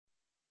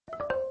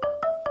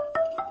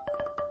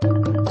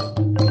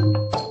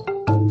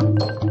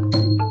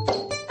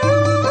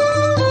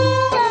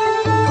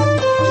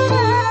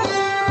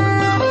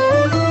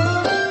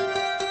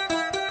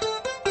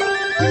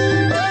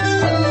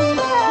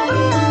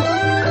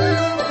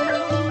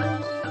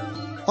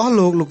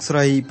លោកស្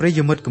រីប្រិយ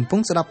មិត្តកំពុ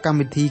ងស្ដាប់កម្ម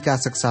វិធីការ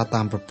សិក្សា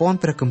តាមប្រព័ន្ធ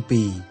ព្រះគម្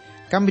ពីរ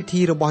កម្មវិ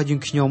ធីរបស់យើ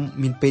ងខ្ញុំ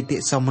មានបេតិ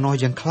សោមនស្ស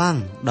យ៉ាងខ្លាំង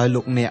ដោយ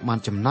លោកអ្នកបាន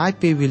ចំណាយ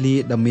ពេលវេលា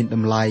ដ៏មានត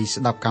ម្លៃ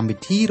ស្ដាប់កម្មវិ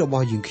ធីរប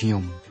ស់យើងខ្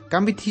ញុំក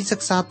ម្មវិធីសិ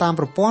ក្សាតាម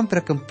ប្រព័ន្ធព្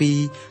រះគម្ពីរ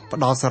ផ្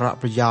ដល់សារៈ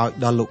ប្រយោជន៍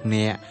ដល់លោក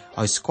អ្នក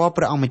ឲ្យស្គាល់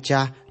ព្រះអង្គម្ចា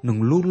ស់និង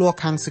លូតលាស់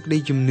ខាងសេចក្តី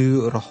ជំនឿ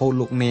រហូត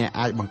លោកអ្នក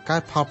អាចបង្កើ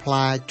តផលផ្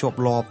លែជាប់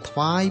លាប់ថ្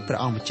វាយព្រះ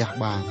អង្គម្ចាស់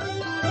បាន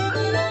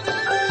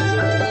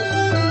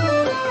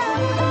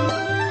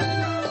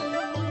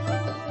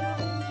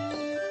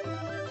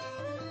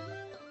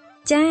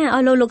ចាអ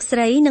ស់លោកស្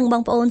រីនិងប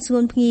ងប្អូនស្ងួ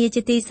នភ្ងា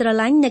ជាទីស្រ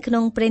ឡាញ់នៅក្នុ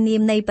ងព្រះនា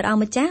មនៃព្រះអង្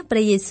គម្ចាស់ព្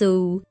រះយេស៊ូ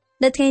វ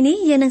នៅថ្ងៃនេះ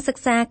យើងនឹងសិ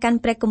ក្សាកាន់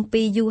ព្រះគម្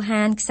ពីរយូ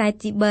ហានខ្សែ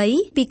ទី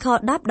3ពីខ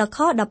10ដល់ខ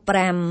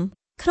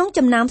15ក្នុង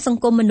ចំណោមស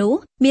ង្គមមនុស្ស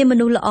មានម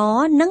នុស្សល្អ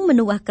និងម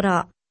នុស្សអាក្រ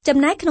ក់ចំ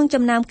ណែកក្នុង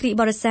ចំណោមគ្រីស្ទ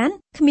បរិស័ទ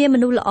គ្មានម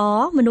នុស្សល្អ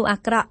មនុស្សអា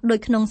ក្រក់ដូច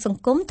ក្នុងស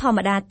ង្គមធម្ម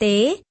តាទេ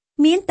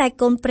មានតែ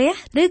កូនព្រះ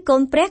ឬកូ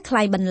នព្រះខ្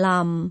លាយបន្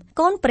លំ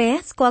កូនព្រះ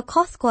ស្គាល់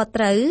ខុសស្គាល់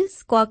ត្រូវ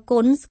ស្គាល់គុ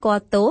ណស្គា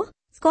ល់ទោស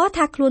ស្គាល់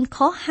ថាខ្លួន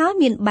ខុសហើយ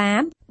មានបា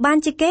បបាន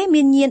ជាគេ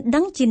មានញាណដឹ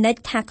ងជានិច្ច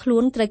ថាខ្លួ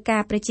នត្រូវកា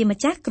រព្រះជាម្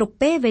ចាស់គ្រប់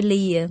ពេលវេ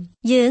លា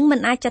យើងមិន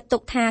អាចចាត់ទុ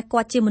កថាគា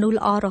ត់ជាមនុស្ស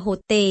ល្អរហូត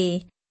ទេ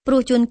ព្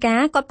រោះជួនកា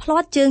លគាត់ភ្លា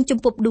ត់ជើងជំ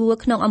ពប់ដួល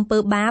ក្នុងអំពើ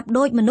បាប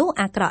ដូចមនុស្ស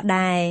អាក្រក់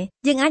ដែរ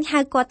យើងអាចហៅ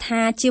គាត់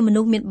ថាជាម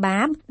នុស្សមាន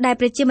បាបដែល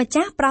ព្រះជាម្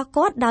ចាស់ប្រោស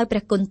គាត់ដោយព្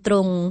រះគុណទ្រ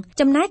ង់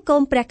ចំណែកកូ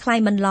នព្រះខ្លាយ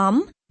បន្លំ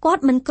គា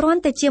ត់មិនគ្រាន់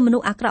តែជាមនុ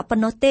ស្សអាក្រក់ប៉ុ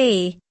ណ្ណោះទេ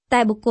តែ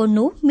បុគ្គល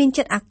នោះមាន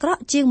ចិត្តអាក្រ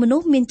ក់ជាងមនុ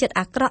ស្សមានចិត្ត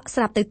អាក្រក់ស្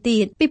រាប់ទៅទៀ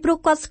តពីព្រោះ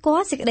គាត់ស្គា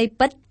ល់សេចក្តី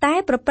ពិតតែ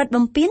ប្រព្រឹត្ត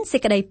បំពានសេ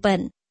ចក្តីពិត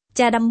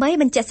ចាដើម្បី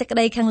បញ្ជាក់សេចក្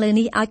តីខាងលើ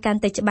នេះឲ្យកាន់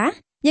តែច្បាស់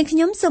យើងខ្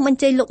ញុំសូមអញ្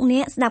ជើញលោកអ្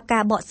នកស្ដាប់កា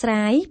របកស្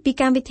រាយពី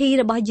កម្មវិធី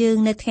របស់យើង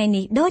នៅថ្ងៃ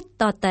នេះដូច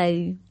តទៅ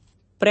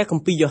ព្រះគ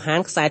ម្ពីរយ៉ូហាន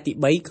ខ្សែទី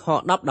3ខ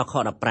10ដល់ខ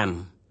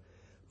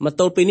15មក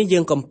ទល់ពេលនេះយើ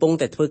ងកំពុង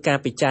តែធ្វើការ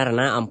ពិចារ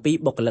ណាអំពី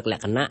បុគ្គលិកល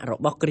ក្ខណៈរ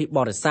បស់គ្រីស្ទប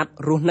រិស័ទ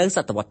រស់នៅស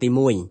តវត្សទី1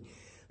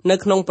នៅ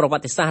ក្នុងប្រវ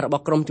ត្តិសាស្ត្ររប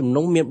ស់ក្រុមជំ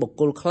នុំមានបុគ្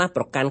គលខ្លះ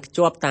ប្រកាន់ខ្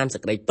ជាប់តាមសេ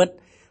ចក្តីពិត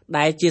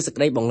ដែលជាសេច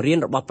ក្តីបង្រៀន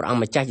របស់ព្រះអង្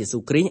គម្ចាស់យេស៊ូ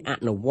វគ្រីស្ទអ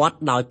នុវត្ត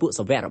ដោយពួក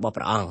សាវករបស់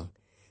ព្រះអង្គ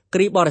គ្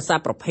រីស្ទបរិស័ទ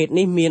ប្រភេទ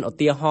នេះមានឧ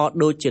ទាហរណ៍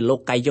ដូចជាលោក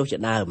កាយយុសជា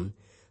ដើម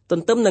ទ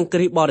ន្ទឹមនឹងគ្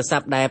រីស្ទបរិស័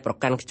ទដែលប្រ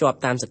កាន់ខ្ជាប់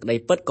តាមសេចក្តី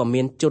ពិតក៏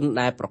មានជន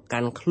ដែលប្រកា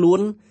ន់ខ្លួ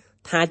ន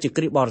ថាជា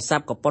គ្រីស្ទបរិស័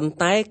ទក៏ប៉ុន្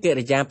តែកិ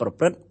រិយាប្រ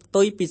ព្រឹត្តផ្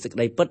ទុយពីសេចក្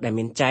តីពិតដែល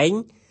មានចែង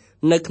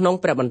នៅក្នុង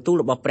ព្រះបន្ទូល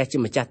របស់ព្រះជា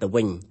ម្ចាស់ទៅ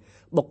វិញ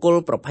បុគ្គល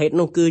ប្រភេទ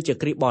នោះគឺជា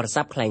គ្រីស្ទបរិ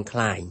ស័ទคล้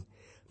ายៗ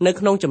នៅ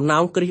ក្នុងចំណោ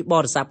មគ្រីស្ទប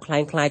រិស័ទคล้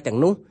ายៗទាំង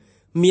នោះ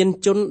មាន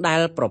ជនដែ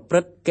លប្រព្រឹ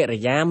ត្តកិរិ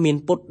យាមាន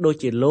ពុតដូច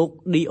ជាលោក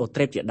ឌីអូត្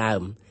រេបជាដើ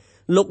ម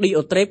លោកឌី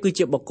អូត្រេបគឺ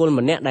ជាបុគ្គល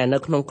ម្នាក់ដែលនៅ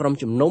ក្នុងក្រុម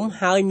ជំនុំ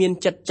ហើយមាន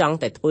ចិត្តចង់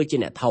តែធ្វើជា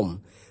អ្នកធំ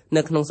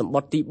នៅក្នុងសម្ប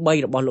ត្តិទី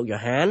3របស់លោកយ៉ូ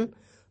ហាន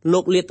លោ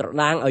កលាតត្រ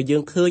ដាងឲ្យយើ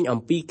ងឃើញអំ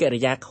ពីកិរិ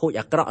យាខូច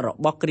អាក្រក់រ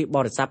បស់គ្រីស្ទប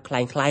រិស័ទคล้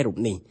ายៗរូប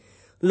នេះ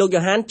លោក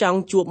យ៉ូហានចង់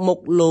ជួបមុខ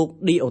លោក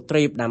ឌីអូត្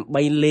រេបដើម្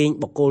បីលេង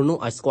បុគ្គលនោះ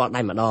ឲ្យស្គាល់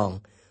តែម្ដង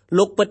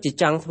លោកពិតជា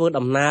ចង់ធ្វើ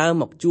ដំណើរ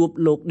មកជួប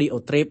លោកឌីអូ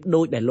ត្រេប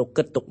ដោយដែលលោក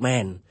គិតទុកមែ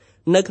ន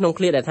នៅក្នុង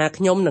ឃ្លាដែលថា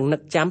ខ្ញុំនឹងនឹ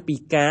កចាំពី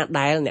ការ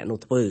ដែលអ្នកនោះ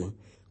ធ្វើ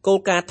គោល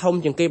ការណ៍ធំ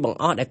ជាងគេបង្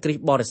អស់ដែលគ្រីស្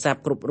ទបរិស័ទ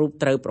គ្រប់រូប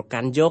ត្រូវប្រកា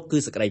ន់យកគឺ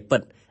សេចក្តីពិ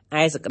ត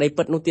ឯសេចក្តី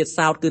ពិតនោះទៀត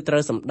សោតគឺត្រូ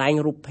វសម្ដែង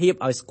រូបភាព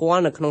ឲ្យស្គា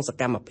ល់នៅក្នុងស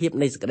កម្មភាព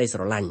នៃសេចក្តីស្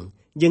រឡាញ់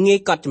យើងងាយ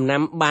កត់ចំ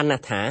ណាំបានណា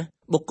ស់ថា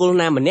បុគ្គល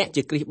ណាម្នាក់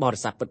ជាគ្រីស្ទបរិ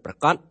ស័ទពិតប្រា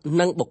កដ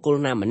និងបុគ្គល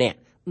ណាម្នាក់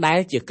ដែល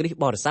ជាគ្រីស្ទ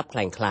បរិស័ទค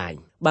ล้ายៗ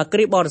បើគ្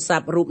រីស្ទបរិស័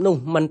ទរូបនោះ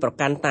មិនប្រ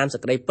កាន់តាមសេច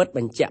ក្តីពិតប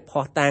ញ្ជាក់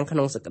ភ័ស្តុតាងក្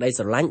នុងសេចក្តី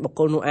ស្រឡាញ់បុគ្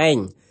គលនោះឯង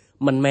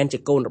មិនមែនជា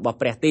កូនរបស់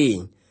ព្រះទេ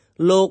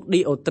លោកឌី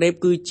អូត្រេប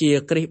គឺជា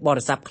គ្រីស្ទប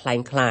រិស័ទคล้าย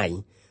ៗ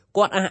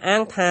គាត់អះអា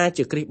ងថា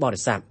ជាគ្រីស្ទបរិ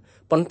ស័ទ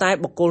ប៉ុន្តែ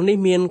បុគ្គលនេះ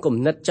មានគំ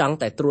និតចង់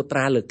តែត្រួតត្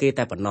រាលើគេ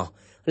តែប៉ុណ្ណោះ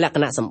លក្ខ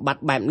ណៈសម្បត្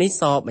តិបែបនេះ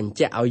សបញ្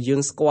ជាក់ឲ្យយើ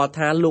ងស្គាល់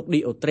ថាលោកឌី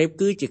អូត្រេប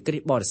គឺជាគ្រី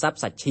ស្ទបរិស័ទ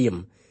សាច់ឈាម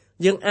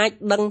យើងអាច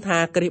ដឹងថា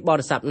គ្រីស្ទប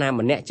រិស័ទណា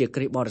ម្នាក់ជាគ្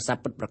រីស្ទបរិស័ទ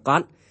ពិតប្រាក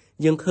ដ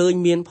យើងឃើញ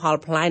មានផល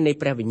ផ្លែនៃ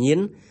ព្រះវិញ្ញាណ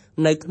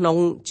នៅក្នុង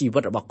ជីវិ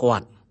តរបស់គា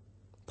ត់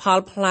ផល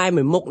ផ្លែ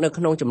មួយមុខនៅ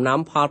ក្នុងចំណោម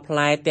ផលផ្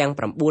លែទាំង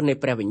9នៃ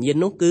ព្រះវិញ្ញាណ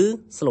នោះគឺ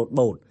ស្លូត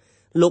បូត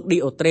លោកឌី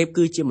អូត្រេប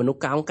គឺជាមនុស្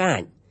សកោងកា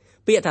ច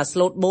ពាក្យថាស្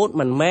លូតបូត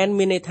មិនមែន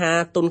មានន័យថា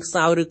ទុនខ្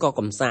សោយឬក៏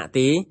កំសាក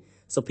ទេ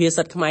សុភា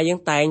សិតខ្មែរយើង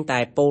តែងតែ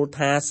ពោល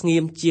ថាស្ងៀ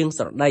មជាង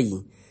ស្រដី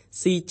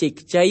ស៊ីចេក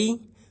ខ្ចី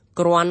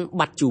ក្រាន់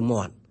បាត់ជូរ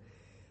មាត់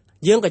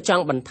យើងក៏ច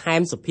ង់បន្ថែ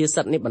មសុភា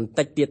សិតនេះបន្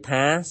តិចទៀត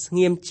ថាស្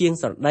ងៀមជាង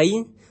ស្រដី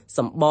ស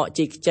ម្បក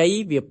ចេកខ្ចី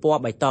វាព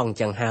ណ៌បៃតងអញ្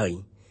ចឹងហើយ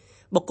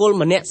បុគ្គល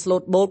ម្នាក់ស្លូ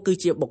តបូតគឺ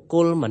ជាបុគ្គ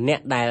លម្នា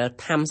ក់ដែល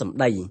ថាំសម្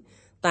ដី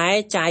តែ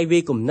ចាយវា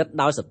យគំនិត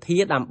ដោយសទ្ធា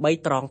ដើម្បី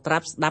ត្រងត្រា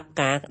ប់ស្ដាប់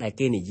ការដែល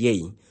គេនិយាយ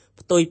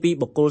ផ្ទុយពី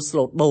បុគ្គលស្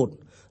លូតបូត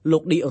លោ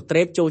កឌីអូត្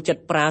រេបចូលចិត្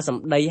តប្រើស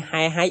ម្ដី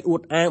ហែហៃអួ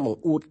តអាងប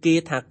ង្អួតគេ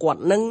ថាគា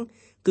ត់នឹង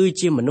គឺ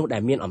ជាមនុស្សដែ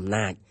លមានអំ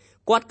ណាច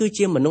គាត់គឺ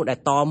ជាមនុស្សដែល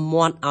ត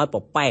មាត់ឲ្យប្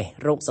រប៉េះ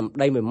រោគសម្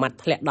ដីមួយម៉ាត់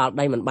ធ្លាក់ដល់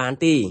ដីមិនបាន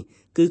ទេ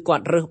គឺគា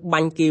ត់រើសបា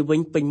ញ់គេវិញ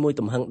ពេញមួយ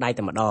ទំហឹងដៃ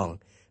តែម្ដង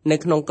នៅ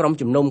ក្នុងក្រុម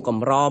ជំនុំក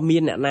ម្រមា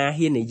នអ្នកណា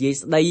ហ៊ាននិយាយ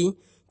ស្ដី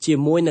ជា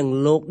មួយនឹង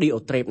លោកឌី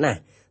អូត្រេបណា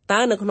តើ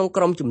នៅក្នុង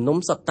ក្រុមជំនុំ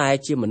សុទ្ធតែ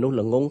ជាមនុស្ស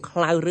ល្ងងខ្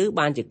លៅឬ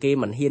បានជាគេ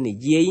មិនហ៊ាននិ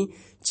យាយ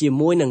ជា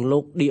មួយនឹងលោ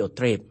កឌីអូ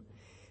ត្រេប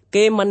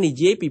គេមិននិ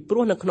យាយពីព្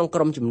រោះនៅក្នុងក្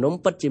រុមជំនុំ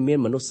ពិតជាមាន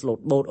មនុស្សស្លូត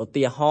បូតឧ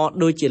ទាហរណ៍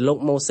ដូចជាលោក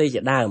ម៉ូសេ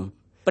ជាដើម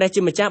ព្រះ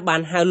ជាម្ចាស់បា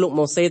នហៅលោក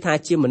ម៉ូសេថា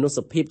ជាមនុស្ស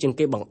ភាពជាង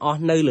គេបង្អស់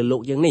នៅលើលោ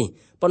កយើងនេះ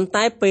ប៉ុន្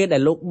តែពេលដែ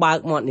លលោកបើក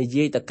មាត់និ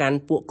យាយទៅកាន់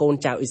ពួកកូន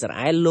ចៅអ៊ីស្រា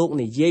អែលលោក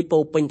និយាយពោ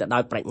ពេញទៅដោ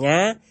យប្រាជ្ញា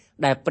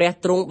ដែលព្រះ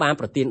ទ្រង់បាន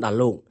ប្រទានដល់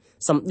លោក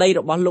សម្ដី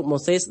របស់លោកម៉ូ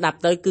សេស្ដាប់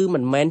ទៅគឺមិ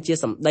នមែនជា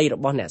សម្ដីរ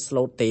បស់អ្នកស្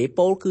លូតទេ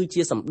ពោលគឺ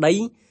ជាសម្ដី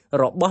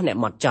របស់អ្នក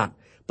ហ្មត់ចត់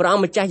ព្រះអ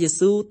ង្គម្ចាស់យេ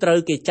ស៊ូវត្រូវ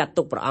គេចាត់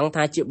ទុកព្រះអង្គ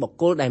ថាជាបុគ្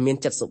គលដែលមាន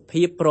ចិត្តសុ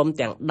ភាពព្រម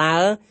ទាំងដើ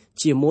រ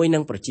ជាមួយនឹ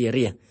ងប្រជា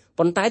រាស្ត្រ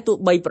ប៉ុន្តែទោះ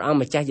បីព្រះអង្គ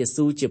ម្ចាស់យេ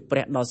ស៊ូវជាព្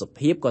រះដ៏សុ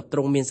ភាពក៏ទ្រ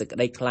ង់មានសេចក្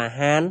តីក្លា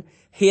ហាន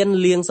ហ៊ាន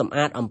លាងសម្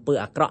អាតអំពើ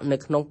អាក្រក់នៅ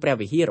ក្នុងព្រះ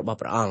វិហាររបស់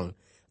ព្រះអង្គ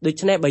ដូ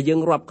ច្នេះបើយើង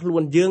រាប់ខ្លួ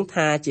នយើង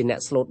ថាជាអ្នក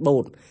ស្លូតបូ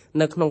ត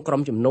នៅក្នុងក្រុ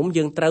មជំនុំ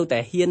យើងត្រូវតែ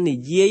ហ៊ាននិ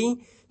យាយ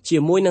ជា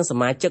មួយនឹងស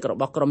មាជិករ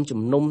បស់ក្រុម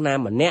ជំនុំណា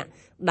ម្នាក់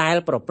ដែល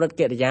ប្រព្រឹត្ត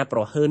កិរិយាប្រ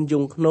ហើនយ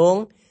ងខ្នង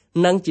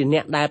និងជាអ្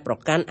នកដែលប្រ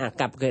កាន់អ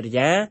កប្បកិរិ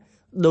យា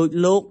ដោយ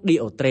លោកឌី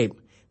អូត្រេប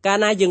កាល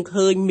ណាយើង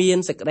ឃើញមាន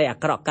សេចក្តីអា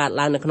ក្រក់កើត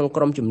ឡើងនៅក្នុង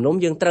ក្រុមជំនុំ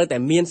យើងត្រូវតែ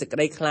មានសេចក្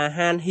តីក្លា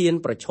ហានហ៊ាន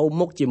ប្រឈម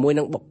មុខជាមួយ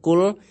នឹងបុគ្គ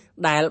ល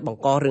ដែលប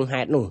ង្ករឿង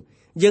ហេតុនោះ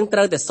យើងត្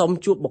រូវតែសុំ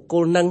ជួបបុគ្គ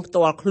លនឹងផ្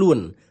ទាល់ខ្លួន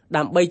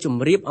ដើម្បីជ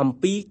ម្រាបអំ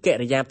ពីកិ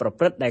រិយាប្រ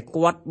ព្រឹត្តដែល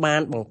គាត់បា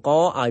នបង្ក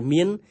ឲ្យ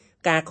មាន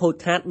ការខូច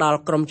ខាតដល់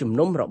ក្រុមជំ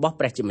នុំរបស់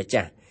ព្រះជាម្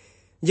ចាស់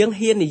យើង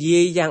ហ៊ាននិយា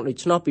យយ៉ាងដូ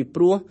ច្នោះពី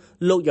ព្រោះ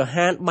លោកយ៉ូ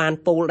ហានបាន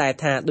ពោលដែរ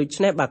ថាដូ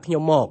ច្នេះបើខ្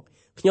ញុំមក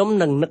ខ្ញុំ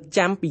នឹងនឹក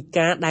ចាំពី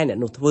ការដែលអ្នក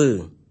នោះធ្វើ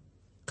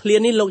ឃ្លា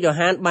នេះលោកយ៉ូ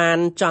ហានបាន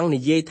ចង់និ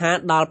យាយថា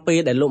ដល់ពេល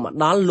ដែលលោកមក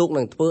ដល់លោក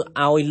នឹងធ្វើ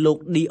ឲ្យលោក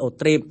ឌីអូ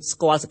ត្រេបស្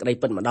គាល់សេចក្តី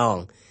ពិតម្ដង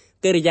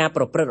កិរិយា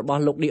ប្រព្រឹត្តរប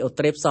ស់លោកឌីអូ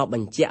ត្រេបសប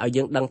ញ្ជាក់ឲ្យ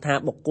យើងដឹងថា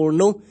បុគ្គល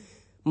នោះ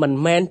មិន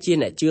មែនជា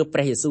អ្នកជឿព្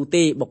រះយេស៊ូវ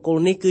ទេបុគ្គល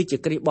នេះគឺជា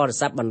គ្រីស្ទបរិ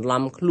ស័ទបន្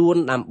លំខ្លួន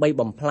ដើម្បី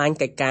បំផ្លាញ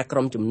កិច្ចការក្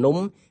រុមជំនុំ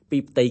ពី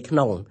ផ្ទៃក្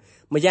នុង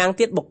ម្យ៉ាង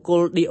ទៀតបុគ្គ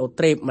លឌីអូ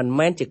ត្រេបមិន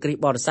មែនជាគ្រីស្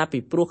ទបរិស័ទពី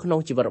ព្រោះក្នុង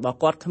ជីវិតរបស់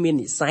គាត់គ្មាន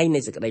និស្ស័យនៃ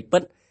សេចក្តីពិ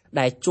ត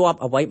ដែលជាប់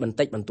អ្វីបន្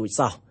តិចបន្តួច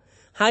សោះ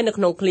ហើយនៅ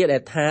ក្នុងឃ្លាដែ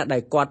លថាដែ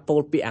លគាត់ពោ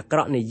លពាក្យអាក្រ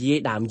ក់និយាយ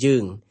ដើមយើ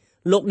ង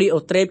លោកឌីអូ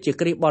ត្រេបជា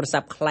គ្រីស្ទបរិស័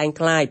ទค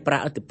ล้ายប្រើ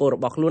ឥទ្ធិពលរ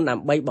បស់ខ្លួនដើ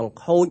ម្បីបង្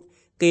ខូច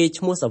គេ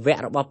ឈ្មោះសាវក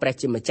របស់ព្រះ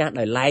ជាម្ចាស់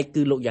ដោយឡែក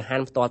គឺលោកយ៉ូហា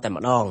នផ្ទាល់តែ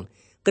ម្ដង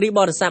គ្រីស្ទ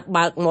បរិស័ទ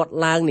បើកមាត់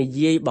ឡើងនិ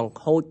យាយបង្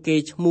ខូចគេ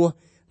ឈ្មោះ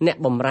អ្នក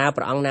បម្រើ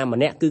ព្រះអង្គណាម្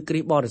នាក់គឺគ្រី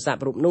ស្ទបរិស័ទ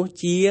រូបនោះ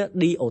ជា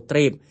ឌីអូត្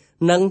រេប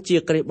និងជា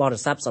គ្រីស្ទបរិ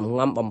ស័ទសំ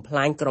ងំបំផ្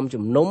លាញក្រុម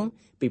ជំនុំ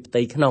ពីផ្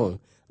ទៃក្នុង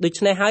ដូ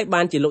ច្នេះហើយ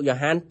បានជាលោកយ៉ូ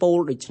ហានពោល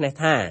ដូច្នេះ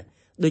ថា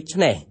ដូច្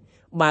នេះ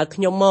បើ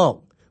ខ្ញុំមក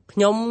ខ្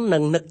ញុំនឹ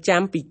ងនឹក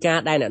ចាំពីការ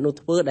ដែលអ្នកនោះ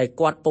ធ្វើដែល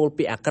គាត់ពោល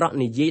ពាក្យអាក្រក់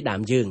និយាយដើ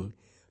មយើង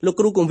លោក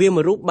គ្រូគង្វាល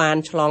មួយរូបបាន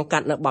ឆ្លងកា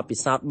ត់នៅបទពិ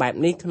សោធន៍បែប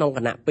នេះក្នុងគ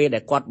ណៈពេលដែ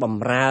លគាត់ប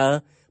ម្រើ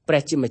ព្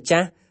រះជាម្ចា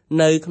ស់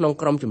នៅក្នុង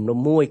ក្រុមជំនុំ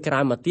មួយក្រោ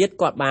យមកទៀត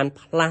គាត់បាន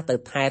ផ្លាស់ទៅ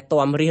ថែ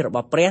ទាំរាជរប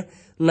ស់ព្រះ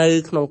នៅ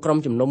ក្នុងក្រុម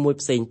ជំនុំមួយ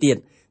ផ្សេងទៀត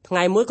ថ្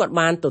ងៃមួយគាត់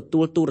បានទ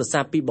ទួលទូរស័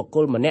ព្ទពីបុគ្គ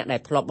លម្នាក់ដែ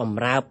លធ្លាប់ប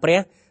ម្រើព្រះ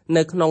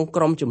នៅក្នុង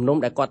ក្រុមជំនុំ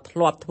ដែលគាត់ធ្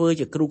លាប់ធ្វើ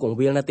ជាគ្រូគង្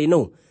វាលនៅទី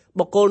នោះ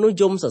បុគ្គលនោះ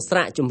យំសស្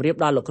រាក់ជម្រាប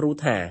ដល់លោកគ្រូ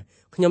ថា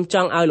ខ្ញុំច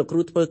ង់ឲ្យលោកគ្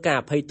រូធ្វើការ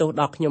អភ័យទោស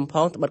ដល់ខ្ញុំផ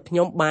ងត្បិតខ្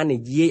ញុំបាននិ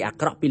យាយអា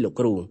ក្រក់ពីលោក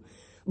គ្រូ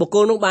បុគ្គ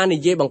លនោះបាននិ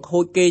យាយបង្ខូ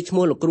ចគេឈ្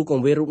មោះលោកគ្រូគ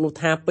ង្វាលរូបនោះ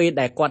ថាពេល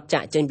ដែលគាត់ចា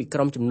ក់ចេញពីក្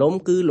រុមជំនុំ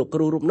គឺលោកគ្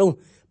រូរូបនោះ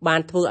បា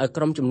នធ្វើឲ្យ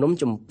ក្រុមជំនុំ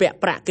ជំពាក់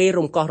ប្រាក់គេ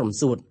រំកោះរំ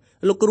សួត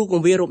លោកគ្រូគ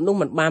ង្វាលរូបនោះ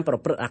មិនបានប្រ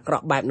ព្រឹត្តអាក្រ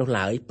ក់បែបនោះ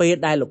ឡើយពេល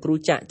ដែលលោកគ្រូ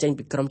ចាក់ចេញ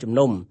ពីក្រុមជំ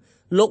នុំ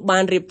លោកបា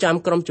នរៀបចំ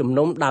ក្រុមជំ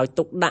នុំដោយ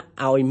ទុកដាក់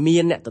ឲ្យមា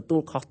នអ្នកទទួ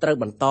លខុសត្រូវ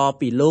បន្ត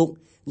ពីលោក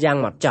យ៉ាង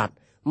ហ្មត់ចត់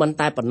មិន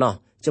តែប៉ុណ្ណោះ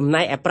ចំ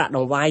ណែកឯប្រាក់ដ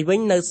ង្វាយវិញ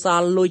នៅស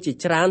ល់លុយជា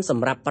ច្រើនស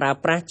ម្រាប់ប្រើ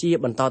ប្រាស់ជា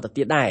បន្តទៅ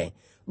ទៀតដែរ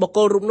បុគ្គ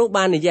លរូបនោះ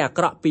បាននិយាយអា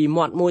ក្រក់ពី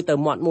មាត់មួយទៅ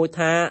មាត់មួយ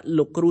ថា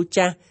លោកគ្រូ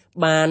ចាស់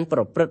បានប្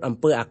រព្រឹត្តអំ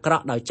ពើអាក្រ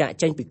ក់ដោយចាក់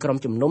ចេញពីក្រុម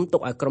ជំនុំទុ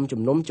កឲ្យក្រុម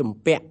ជំនុំជំ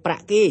ពាក់ប្រា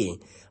ក់គេ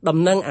ដំ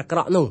ណឹងអាក្រ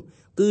ក់នោះ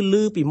គឺឮ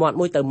ពីមាត់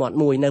មួយទៅមាត់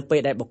មួយនៅពេល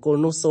ដែលបុគ្គល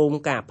នោះសូម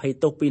ការអភ័យ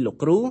ទោសពីលោក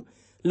គ្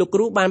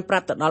រូបានប្រា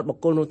ប់ទៅដល់បុ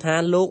គ្គលនោះថា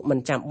លោកមិន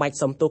ចាំបាច់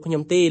សុំទោសខ្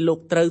ញុំទេលោក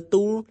ត្រូវ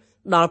ទូល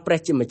ដល់ព្រះ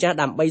ជាម្ចាស់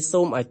ដើម្បី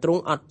សូមឲ្យទ្រ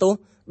ង់អត់ទោស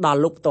ដល់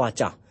លោកផ្ទាល់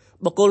ចោះ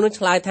បុគ្គលនោះ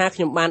ឆ្លើយថាខ្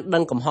ញុំបានដឹ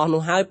ងកំហុស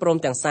នោះហើយព្រម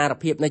ទាំងសារ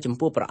ភាពនៅចំ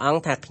ពោះព្រះអង្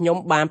គថាខ្ញុំ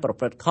បានប្រ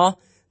ព្រឹត្តខុស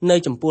នៅ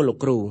ចំពោះលោក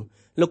គ្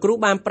រូ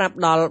បានប្រាប់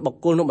ដល់បុ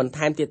គ្គលនោះបន្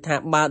ថែមទៀតថា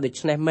បើដូ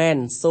ច្នេះមែន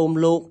សូម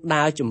លោក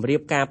ដើរជម្រា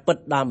បការពិត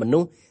ដល់មនុ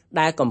ស្ស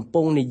ដែលកំ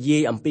ពុងនិយា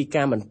យអំពី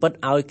ការមិនពិត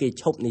ឲ្យគេ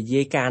ឈប់និ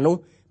យាយការនោះ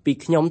ពី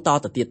ខ្ញុំត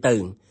ទៅទៀតទៅ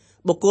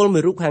បុគ្គលមួ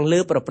យរូបខាងលើ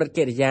ប្រព្រឹត្ត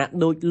កិរិយា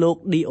ដូចលោក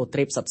ឌីអូត្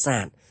រេបសត្វសា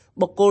ត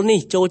បុគ្គលនេះ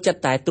ចូលចិត្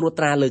តតែត្រួត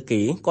ត្រាលើ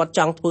គេគាត់ច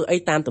ង់ធ្វើអី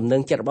តាមទំនឹ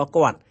ងចិត្តរបស់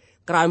គាត់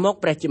ក្រោយមក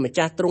ព្រះជាម្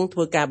ចាស់ទ្រង់ធ្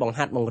វើការបង្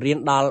ហាត់បង្រៀន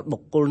ដល់បុ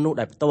គ្គលនោះ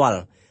ដោយផ្ទាល់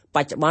ប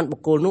ច្ចុប្បន្នបុ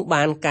គ្គលនោះ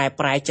បានកែ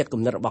ប្រែចិត្ត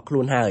គំនិតរបស់ខ្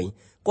លួនហើយ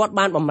គាត់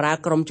បានបម្រើ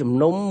ក្រុមជំ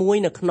នុំមួយ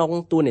នៅក្នុង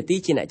តួនាទី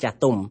ជាអ្នកចាស់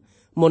ទុំ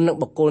មុននឹង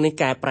បុគ្គលនេះ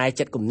កែប្រែ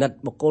ចិត្តគំនិត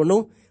បុគ្គលនោះ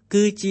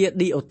គឺជា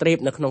ឌីអូត្រេប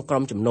នៅក្នុងក្រុ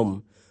មជំនុំ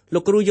លោ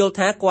កគ្រូយល់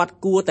ថាគាត់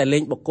គួរតែលេ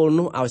ងបុគ្គល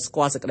នោះឲ្យស្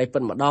គាល់សេចក្តីពិ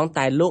តម្ដង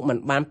តែលោកមិន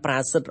បានប្រើ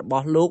សិទ្ធិរប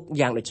ស់លោក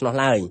យ៉ាងដូច្នោះ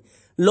ឡើយ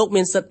លោក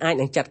មានសិទ្ធិអាច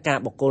នឹងចាត់ការ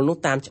បុគ្គលនោះ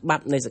តាមច្បា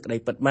ប់នៃសេចក្តី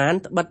ពិតបាន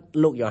ត្បិត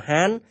លោកយ៉ូ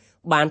ហាន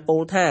បានពោ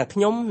លថាខ្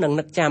ញុំនឹង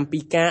នឹកចាំពី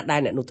ការដែ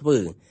លអ្នកនោះធ្វើ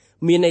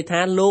មានន័យថា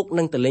លោក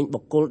នឹងទៅលេងបុ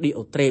គ្គលឌី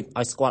អូត្រេប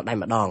ឲ្យស្គាល់តែ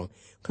ម្ដង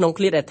ក្នុង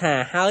ឃ្លាដែលថា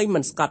ហើយមិ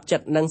នស្កប់ចិ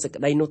ត្តនឹងសេច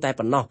ក្តីនោះតែ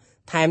ប៉ុណ្ណោះ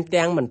ថែម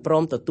ទាំងមិនព្រ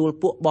មទទួល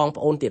ពួកបង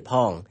ប្អូនទៀតផ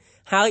ង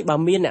ហើយបើ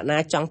មានអ្នកណា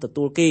ចង់ទ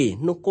ទួលគេ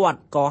នោះគាត់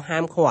ក៏ហា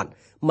មឃាត់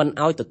មិន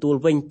ឲ្យទទួល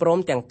វិញព្រម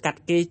ទាំងកាត់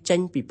គេចេញ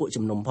ពីពួក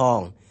ជំនុំផង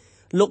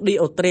លោកឌី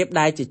អូត្រេប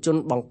ដែលជាជន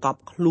បង្កប់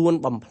ខ្លួន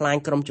បំផ្លាញ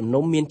ក្រុមជំ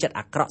នុំមានចិត្ត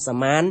អាក្រក់សា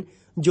មញ្ញ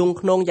យង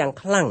ខ្នងយ៉ាង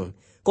ខ្លាំង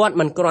គាត់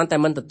មិនគ្រាន់តែ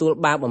មិនទទួល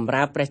បាវបម្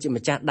រើព្រះជា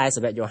ម្ចាស់ដែល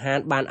សាវកយ៉ូហាន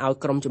បានឲ្យ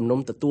ក្រុមជំនុំ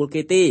ទទួល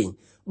គេទេ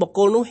បុគ្គ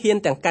លនោះហ៊ាន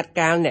ទាំងកាត់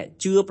កាលអ្នក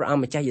ជឿព្រះអង្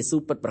គម្ចាស់យេស៊ូ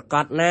វពិតប្រាក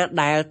ដណា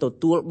ដែលទ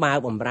ទួលបាវ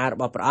បម្រើរ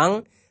បស់ព្រះអង្គ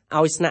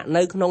ឲ្យស្នាក់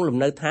នៅក្នុងលំ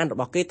នៅឋានរ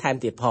បស់គេថែម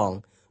ទៀតផង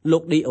លោ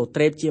កឌីអូត្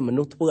រេបជាម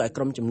នុស្សធ្វើឲ្យ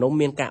ក្រុមជំនុំ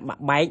មានការបា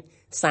ក់បែក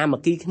សាម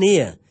គ្គីគ្នា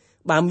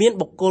បើមាន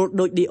បុគ្គល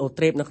ដូចឌីអូ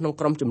ត្រេបនៅក្នុង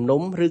ក្រុមជំ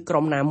នុំឬក្រុ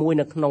មណាមួយ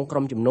នៅក្នុងក្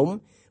រុមជំនុំ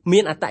មា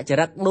នអត្តច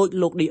រិតដូច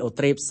លោកឌីអូ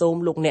ត្រេបសូម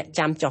លោកអ្នក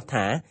ចាំចោះ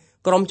ថា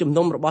ក្រុមជំ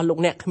នុំរបស់លោក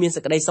អ្នកគ្មាន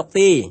សេចក្តីសុខ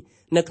ទេ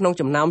នៅក្នុង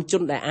ចំណោមជ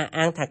នដែលអះ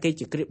អាងថាគេ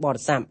ជាគ្រីស្ទប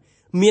រិស័ទ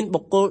មានបុ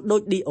គ្គលដូ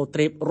ចឌីអូត្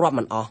រេបរាប់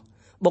មិនអស់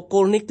បុគ្គ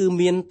លនេះគឺ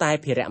មានតែ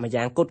ភារៈម្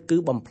យ៉ាងគត់គឺ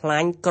បំផ្លា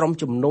ញក្រុម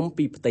ជំនុំ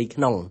ពីផ្ទៃ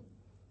ក្នុង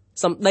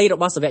សម្ដីរ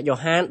បស់សាវកយ៉ូ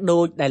ហានដូ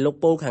ចដែលលោក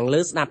ពោលខាងលើ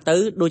ស្ដាប់ទៅ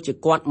ដូចជា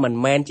គាត់មិន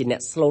មែនជាអ្ន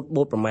កស្លូត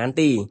បូតប្រមាណ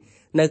ទេ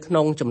នៅក្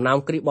នុងចំណោម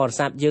គ្រីស្ទបរិ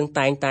ស័ទយើង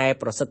តែងតែ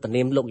ប្រសិទ្ធ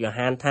នាមលោកយ៉ូ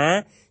ហានថា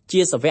ជា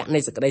សាវកនៃ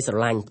សេចក្តីស្រ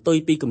ឡាញ់ផ្ទុយ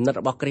ពីគំនិត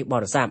របស់គ្រីស្ទប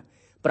រិស័ទ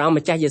ព្រះអង្គ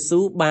ម្ចាស់យេស៊ូ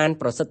វបាន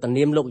ប្រសិទ្ធ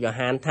នាមលោកយ៉ូ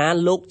ហានថា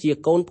លោកជា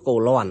កូនផ្គរ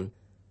លាន់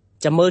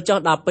ចាំមើលចុះ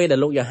ដល់ពេលដែល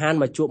លោកយ៉ូហាន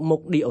មកជួបមុ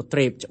ខឌីអូត្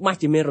រេបច្បាស់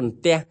ជាមានរន្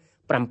ទះ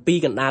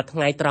7កណ្ដាលថ្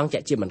ងៃត្រង់ជា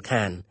ក់ជាមិន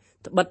ខាន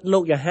ត្បិតលោ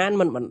កយ៉ូហាន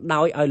មិនបណ្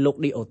ដោយឲ្យលោក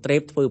ឌីអូត្រេ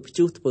បធ្វើព្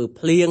យុះធ្វើ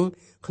ភ្លៀង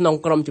ក្នុង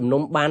ក្រុមជំ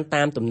នុំបាន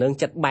តាមទំនឹង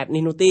ចិត្តបែប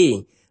នេះនោះទេ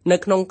នៅ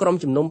ក្នុងក្រុម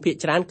ជំនុំភាគ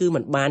ច្រើនគឺមិ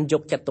នបានយ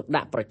កចិត្តទុក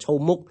ដាក់ប្រឈម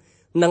មុខ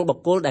នឹងបុ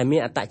គ្គលដែលមា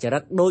នអត្តចរិ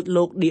តដូច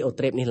លោកឌីអូ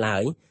ត្រេបនេះឡើ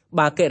យ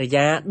បើកិរិ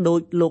យាដូ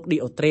ចលោកឌី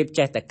អូត្រេប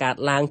ចេះតែកើត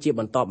ឡើងជា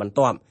បន្តបន្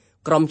ទាប់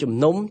ក្រុមជំ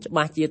នុំច្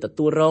បាស់ជាទ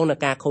ទួលរងនឹង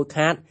ការខូច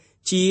ខាត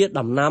ជា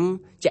ដំណាំ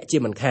ជាក់ជា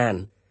មិនខាន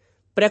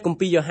ព្រះគម្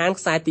ពីរយ៉ូហាន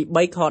ខ្សែទី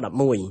3ខ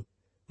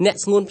11អ្នក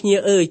ស្ងួនភ្ញា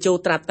អើយចូល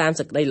ត្រាប់តាម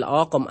សេចក្តីល្អ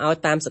កុំឲ្យ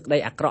តាមសេចក្តី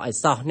អាក្រក់ឲ្យ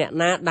សោះអ្នក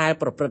ណាដែល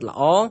ប្រព្រឹត្តល្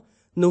អ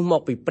នោះម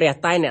កពីព្រះ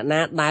តែអ្នកណា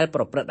ដែលប្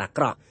រព្រឹត្តអា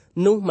ក្រក់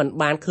នោះមិន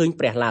បានឃើញ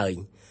ព្រះឡើយ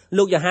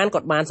លោកយ៉ូហាន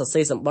ក៏បានសរ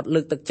សេរសម្បត្តិលើ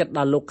កទឹកចិត្តដ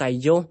ល់លោកកាយ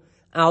យុស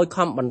ឲ្យ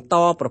ខំបន្ត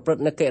ប្រព្រឹត្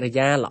តនូវកិរិ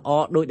យាល្អ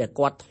ដោយដែល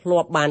គាត់ធ្លា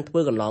ប់បានធ្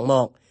វើកន្លងម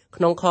ក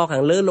ក្នុងខខា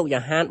ងលើលោក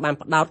យ៉ូហានបាន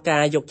ផ្ដោតកា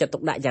រយកចិត្តទុ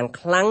កដាក់យ៉ាង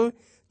ខ្លាំង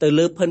ទៅ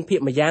លើភិនភាគ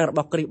ម្យ៉ាងរប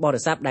ស់គ្រីស្ទប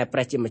រិស័ទដែលព្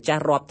រះជាម្ចា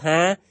ស់រាប់ថា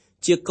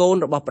ជាកូន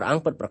របស់ព្រះអ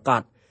ង្គពិតប្រាក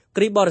ដ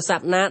គ្រីស្ទបរិស័ទ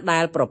ណាដែ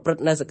លប្រព្រឹត្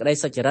តនូវសេចក្តី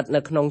សុចរិតនៅ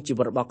ក្នុងជី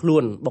វិតរបស់ខ្លួ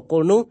នបុគ្គ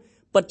លនោះ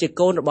ពិតជា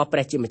កូនរបស់ព្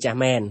រះជាម្ចាស់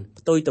មែន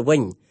ផ្ទុយទៅវិ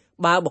ញ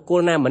បើបុគ្គ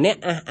លណាម្នាក់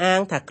អះអាង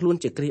ថាខ្លួន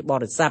ជាគ្រីស្ទប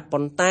រិស័ទ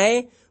ប៉ុន្តែ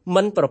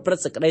មិនប្រព្រឹត្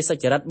តសេចក្តីសុ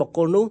ចរិតបុគ្គ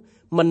លនោះ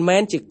មិនមែ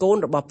នជាកូន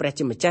របស់ព្រះ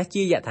ជាម្ចាស់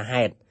ជាយថា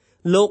ហេតុ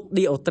លោក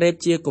ឌីអូត្រេប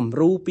ជាគំ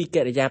រូពី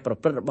កិរិយាប្រ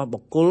ព្រឹត្តរបស់បុ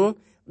គ្គល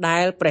ដែ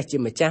លព្រះជា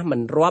ម្ចាស់មិ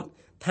នរាប់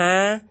ថា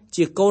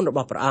ជាកូនរប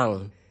ស់ព្រះអង្គ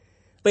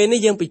ពេលនេះ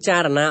យើងពិចា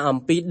រណាអំ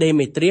ពីដេ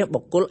មេត្រៀសបុ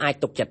គ្គលអាច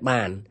ទុកចិត្ត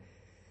បាន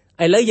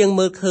ឥឡូវយើង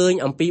មើលឃើញ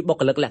អំពីបុគ្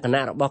គលិកលក្ខ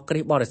ណៈរបស់គ្រី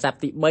ស្ទបរិស័ទ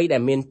ទី3ដែ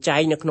លមានចែ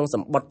ងនៅក្នុងស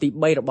ម្បត្តិទី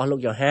3របស់លោក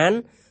យ៉ូហាន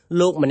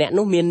លោកម្នាក់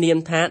នោះមាននាម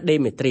ថាដេ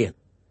មេត្រៀស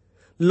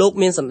លោក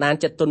មានសន្តាន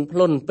ចិត្តទន់ភ្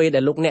លន់ពេលដែ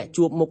លលោកអ្នក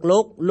ជួបមុខ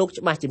លោក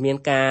ច្បាស់ជាមាន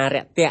ការ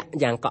រាក់ទាក់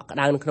យ៉ាងកក់ក្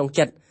ដៅនៅក្នុង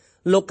ចិត្ត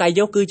លោកកាយ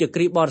យុសគឺជាគ្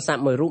រីស្ទបរិស័ទ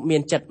មួយរូបមា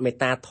នចិត្តមេត្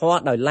តាធម៌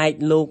ដោយឡែក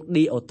លោក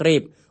ឌីអូត្រេ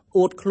ប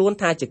អួតខ្លួន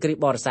ថាជាគ្រីស្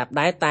ទបរិស័ទ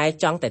ដែរតែ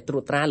ចង់តែត្រួ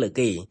តត្រាលើ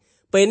គេ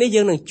ពេលនេះ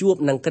យើងនឹងជួប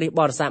នឹងគ្រីស្ទ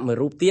បរិស័ទមួយ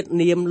រូបទៀត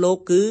នាមលោក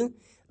គឺ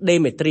ដេ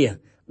មេត្រៀស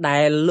ដែ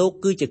លលោក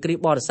គឺជាគ្រីស្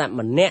ទបរិស័ទ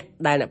ម្នាក់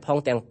ដែលអ្នកផង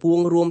ទាំងពួង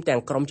រួមទាំ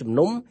ងក្រុមជំ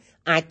នុំ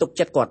អាចទុក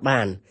ចិត្តគាត់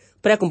បាន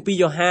ព្រះគម្ពីរ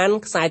យ៉ូហាន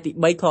ខ្សែទី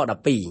3ខ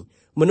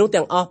12មនុស្ស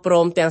ទាំងអស់ព្រ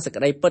មទាំងសេច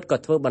ក្តីពិតក៏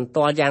ធ្វើបន្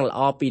ទាល់យ៉ាងល្អ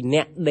ពីអ្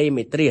នកដេ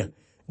មេត្រៀស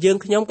យើង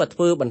ខ្ញុំក៏ធ្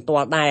វើបន្ទា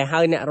ល់ដែរហើ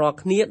យអ្នករាល់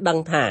គ្នាដឹង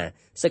ថា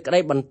សេចក្តី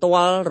បន្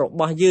ទាល់រ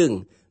បស់យើង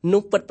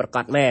នោះពិតប្រាក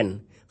ដមែន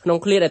ក្នុង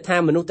ឃ្លាដែលថា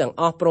មនុស្សទាំង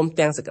អស់ព្រម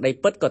ទាំងសេចក្តី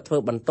ពិតក៏ធ្វើ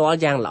បន្ទាល់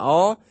យ៉ាងល្អ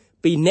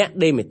ពីអ្នក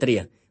ដេមេត្រៀ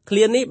សឃ្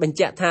លានេះបញ្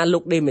ជាក់ថាលោ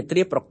កដេមេត្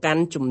រៀសប្រកា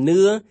ន់ជំ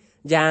នឿ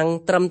យ៉ាង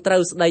ត្រឹមត្រូ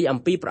វស្ដីអំ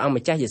ពីព្រះអង្គ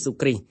ម្ចាស់យេស៊ូវ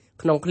គ្រីស្ទ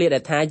ក្នុងឃ្លាដែ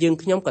លថាយើង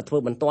ខ្ញុំក៏ធ្វើ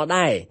បន្ទាល់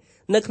ដែរ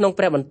នៅក្នុង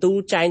ព្រះបន្ទូល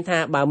ចែងថា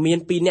បើមាន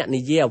2អ្នក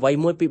និយាយអ្វី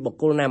មួយពីបុគ្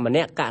គលណាម្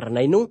នាក់ករ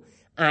ណីនោះ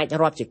អាច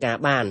រាប់ជាការ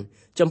បាន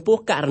ចំពោះ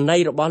ករណី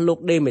របស់លោក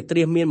ដេមេត្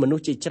រៀសមានមនុ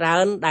ស្សជាច្រើ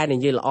នដែលនិ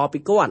យាយល្អពី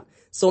គាត់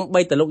សូម្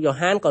បីតែលោកយ៉ូ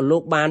ហានក៏លោ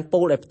កបានពោ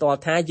លឲ្យផ្ទាល់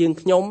ថាយើង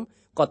ខ្ញុំ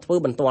ក៏ធ្វើ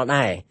បន្ទាល់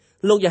ដែរ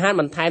លោកយ៉ូហាន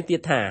បន្ថែមទៀត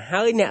ថា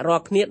ហើយអ្នករា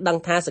ល់គ្នាដឹង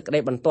ថាសេចក្តី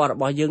បន្ទាល់រ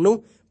បស់យើងនោះ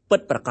ពិត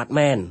ប្រាកដ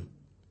មែន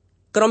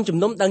ក្រុមជំ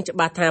នុំដឹងច្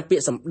បាស់ថាពា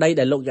ក្យសម្ដី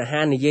ដែលលោកយ៉ូ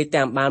ហាននិយាយ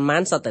តាមបា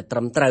នសុទ្ធតែត្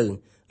រឹមត្រូវ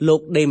លោ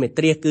កដេមេ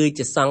ត្រៀសគឺ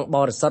ជាសង្ឃប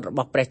រិសុទ្ធរប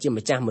ស់ព្រះជា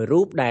ម្ចាស់មួយ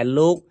រូបដែល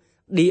លោក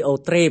ឌីអូ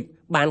ត្រេប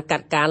បានកា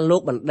ត់ការលោ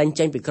កបណ្ដេញ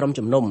ចេញពីក្រុម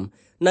ជំនុំ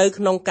នៅ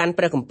ក្នុងកាន់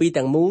ព្រះគម្ពីរ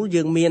ទាំងមូល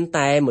យើងមាន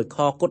តែមួយខ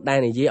គត់ដែល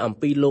និយាយអំ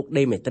ពីលោក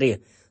ដេមេត្រៀស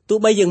ទោះ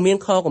បីយើងមាន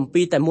ខគម្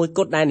ពីរតែមួយគ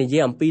ត់ដែលនិយា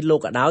យអំពីលោក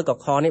ក៏ដោយក៏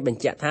ខនេះបញ្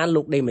ជាក់ថា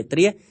លោកដេមេត្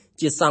រៀស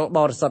ជាសង្ឃប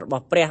រិសុទ្ធរប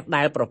ស់ព្រះ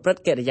ដែលប្រព្រឹត្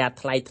តកិរិយា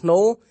ថ្លៃថ្នូ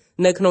រ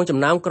នៅក្នុងចំ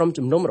ណោមក្រុម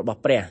ជំនុំរបស់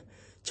ព្រះ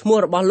ឈ្មោះ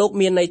របស់លោក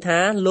មានន័យថា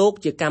លោក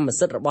ជាកម្ម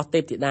សិទ្ធិរបស់ទេ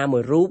ពធីតាមួ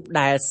យរូប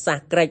ដែលសាស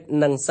ក្រិច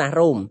និងសាស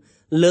រ៉ូម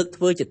លើក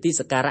ធ្វើជាទី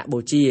សក្ការៈបូ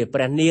ជាព្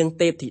រះនាង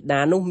ទេពធីតា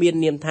នោះមាន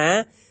នាមថា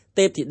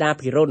ទេពធីតា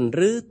ភិរុន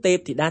ឬទេព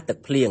ធីតាទឹក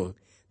ភ្លៀង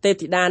ទេព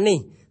ធីតានេះ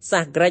សា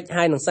សក្រិច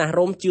ហើយនិងសាស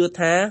រ៉ូមជឿ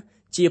ថា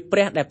ជាព្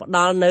រះដែលផ្ដ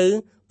ល់នៅ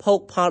ភោគ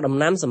ផលដំ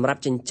ណាំសម្រា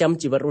ប់ចិញ្ចឹម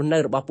ជីវិតរស់នៅ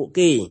របស់ពួក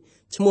គេ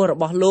ឈ្មោះរ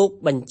បស់លោក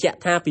បញ្ជាក់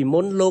ថាពី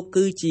មុនលោក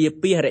គឺជា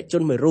ពាហរជ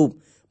នមួយរូប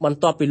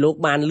បន្ទាប់ពីលោក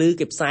បានឮ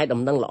គេផ្សា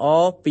យដំណឹងល្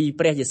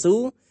អពីព្រះយេស៊ូ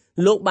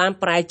វលោកបា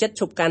នប្រែចិត្ត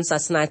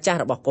ឈប់កាន់សាសនាចាស់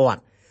របស់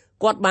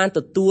គាត់បា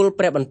នទទួ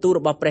លព្រះបន្ទូលរ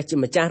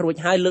បស់ព្រះជាម្ចាស់រួច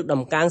ហើយលើក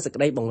ដំកើងសេចក្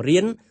តី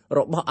បង្រៀន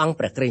របស់អង្គ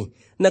ព្រះគ្រីស្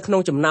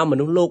ទនៅក្នុងចំណោមម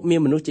នុស្សលោកមា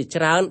នមនុស្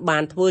សជាច្រើន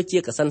បា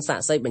នធ្វើជាកសិ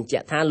នសាក្សីបញ្ជា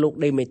ក់ថាលោ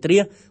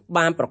កដេមេត្រៀស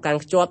បានប្រកាន់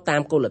ខ្ជាប់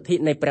តាមគោល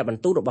លទ្ធិនៃព្រះប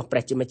ន្ទូលរ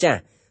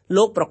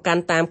បស់ព្រះជាម្ចាស់លោកប្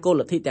រកាន់តាមគោ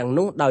លលទ្ធិទាំង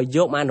នោះដោយ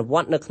យកមកអនុវ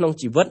ត្តនៅក្នុង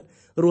ជីវិ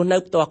តរស់នៅ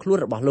ផ្ទាល់ខ្លួ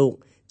នរបស់លោក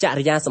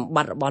ចរិយាសម្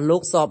បត្តិរ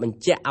បស់លោកសបញ្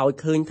ជាក់ឲ្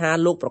យឃើញថា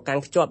លោកប្រកា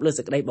ន់ខ្ជាប់លើ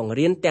សេចក្តីបង្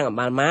រៀនទាំងអ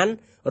បាលមាន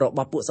រប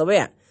ស់ពួកសាវ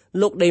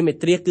កលោកដេមេ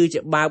ត្រៀ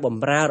សគឺជាបាវ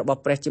បម្រើរ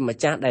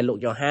បស់ព្រះជាម្ចាស់ដែលលោ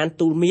កយ៉ូហា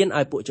នទូលមា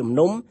នឲ្យពួ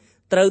កជំនុំ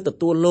ត្រូវទ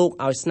ទួលលោក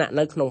ឲ្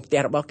យស្នាក់នៅក្នុងផ្ទះ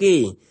របស់គេ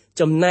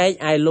ចំណែ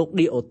កឯលោ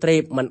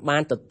កឌីអូត្រេបមិ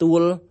នបាន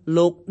ទទួល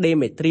លោ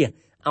កដេមេត្រៀស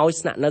ឲ្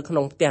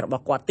យស្នាក់នៅក្នុងផ្ទះរប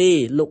ស់គាត់ទេ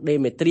លោ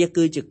កដេមេត្រៀសគឺ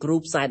ជាគ្រូ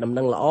ផ្សា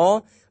យដំណឹងល្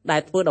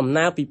អដែលធ្វើដំ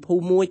ណើ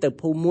រពីភូមិមួយទៅ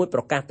ភូមិមួ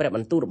យប្រកាសព្រះប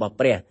ន្ទូលរ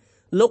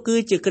បស់ព្រះលោកគឺ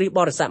ជាគ្រីស្ទប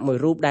រិស័ទមួយ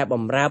រូបដែល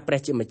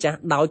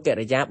បម្រើព្រះជាម្ចាស់ដោយកិ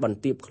រិយា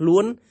បន្ទាបខ្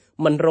លួ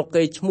នមិនរក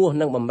កេរ្តិ៍ឈ្មោះ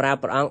និងបម្រើ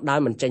ព្រះអង្គដោ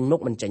យមិនចេ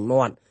ញមុខមិនចេញ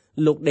មាត់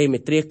លោ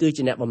កដេមេត្រៀសគឺ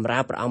ជាអ្នក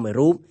បម្រើព្រះអង្គមួយ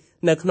រូ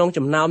បនៅក្នុង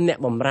ចំណោមអ្ន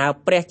កបម្រើ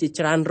ព្រះជា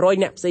ច្រើនរ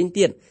យអ្នកផ្សេង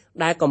ទៀ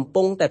តដែលកំ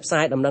ពុ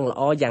ងតែផ្សាយដំណឹ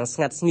ងល្អយ៉ាងស្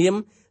ងាត់ស្ងៀ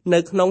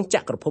មនៅក្នុង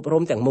ចក្រភព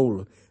រ៉ូមទាំងមូ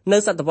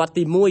លនៅសតវត្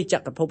សទី1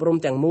ចក្រភពរ៉ូម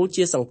ទាំងមូ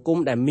លជាសង្គម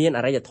ដែលមាន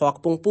អរិយ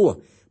ធម៌ខ្ពង់ខ្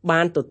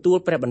ពស់បានទទួល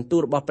ព្រះ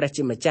បន្ទូលរបស់ព្រះជា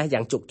ម្ចាស់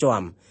យ៉ាងជោ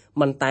គជាំ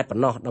មិនតែប៉ុ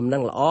ណ្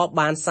ណោះដំណឹងល្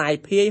អបានសា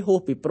យភាយហួ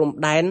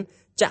សពីព្រំដែន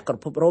ចក្រ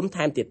ភពរ៉ូម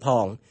ថែមទៀត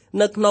ផង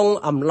នៅក្នុ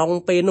ងអំឡុង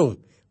ពេលនោះ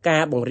កា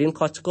របង្រៀ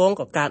នខុសឆ្គង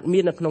ក៏កើ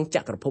តមាននៅក្នុងច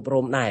ក្រភ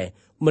ពរ៉ូមដែរ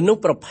មនុស្ស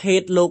ប្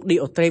រភេទលោ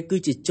កឌីអូត្រេបគឺ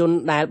ជាជន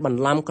ដែលប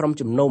ន្លំក្រុ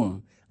មជំនុំ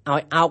ឲ្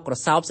យអោបក្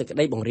រសោបសេ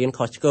ចក្តីបង្រៀ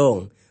នខុសឆ្គង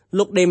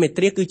លោ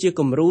កដេមេត្រៀសគឺជា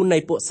គំរូ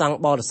នៃពួកសង្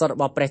ឃបរិសុទ្ធរ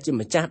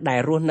បស់ព្រះជាម្ចាស់ដែល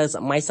រស់នៅស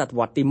ម័យសតវ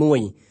ត្សទី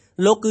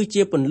1លោ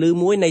កគឺជាពន្លឺ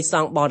មួយនៃស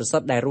ង្ឃបរិសុ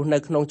ទ្ធដែល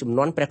រស់នៅក្នុងជំ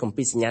នាន់ព្រះ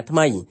គម្ពីរ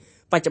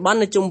សញ្ញាថ្មីបច្ចុប្បន្ន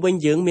នៅជុំវិញ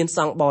យើងមាន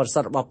សង្ឃ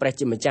បរិសុទ្ធរបស់ព្រះ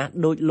ជាម្ចាស់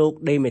ដូចលោក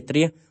ដេមេត្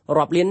រៀ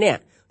សរាប់លាននាក់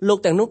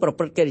លោកទាំងនោះប្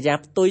រព្រឹត្តកិរិយា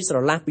ផ្ទុយស្រ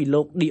ឡះពី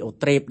លោ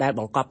កឌីអូត្រេបដែ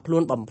លបង្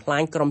កប់ខ្លួនបំផ្លា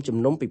ញក្រុមជំ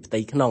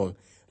នុំពីផ្ទៃក្នុង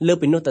លើ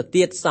ពី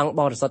នោះទៅទៀតសង្ឃ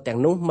បរិសុទ្ធទាំង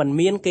នោះមិន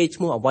មានកេរ្តិ៍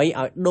ឈ្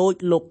មោះអ្វីឲ្យដូ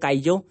ចលោកកា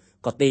យយុស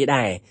ក៏ទេ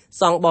ដែ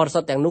រសង្ឃបរិសុ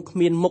ទ្ធទាំងនោះគ្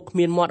មានមុខគ្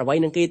មា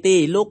នមាត់អ្វីនឹងគេ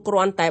ទេលោ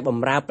កគ្រាន់តែប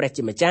ម្រើព្រះជា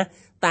ម្ចាស់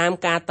តា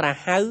មការត្រាស់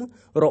ហៅ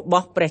រប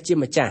ស់ព្រះជា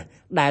ម្ចាស់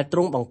ដែលទ្រ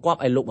ង់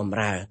បង្គាប់ឲ្យលោកបម្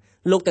រើ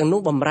លោកទាំងនោះ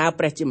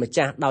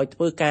បម្រើព្រះជាម្ចាស់ដោយធ្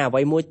វើកា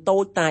រអ្វីមួយតូ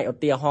ចតាច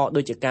ឧទាហ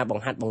រណ៍ដូចជាការប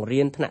ង្ហាត់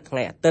បង្រៀនថ្នាក់ថ្ងៃ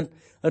អាទិត្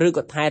យឬ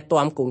ក៏ថែ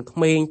ទាំកូនក្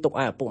មេងទុក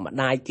ឲ្យឪពុ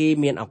កម្ដាយគេ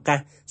មានឱកា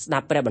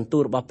សស្ដាប់ព្រះបន្ទូ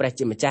លរ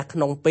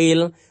បស់ព្រះជាម្ចាស់ក្នុងពេ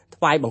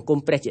លថ្វាយ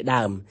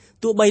បង្គំព្រះជាដើម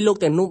ទោះបីលោក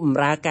ទាំងនោះបម្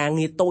រើកា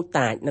រងារតូ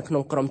ចតាចនៅក្នុ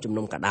ងក្រុមជំ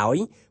នុំក៏ដោយ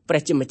ព្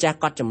រះជាម្ចាស់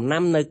ក៏ចំ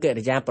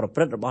ណាំនៅកិរិយាប្រព្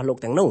រឹត្តរបស់លោក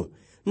ទាំង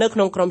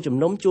នោះនៅក្នុងក្រុ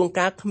មជំនុំជួ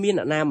នកាលគ្មានន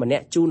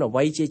រណាម្នាក់ជូនអ្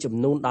វីជាជំ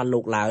នូនដល់លោ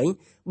កឡើយ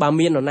បើ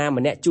មានន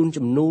រណាម្នាក់ជូន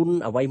ជំនូ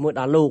នអ្វីមួយ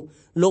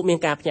ដល់លោកមា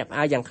នការភ្ញាក់ផ្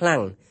អើលយ៉ា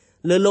ងខ្លាំ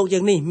ងលើលោក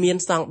យើងនេះមា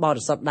នសង្ឃប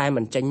រិសុទ្ធដែល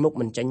មិនចេញមុ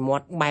ខមិនចេ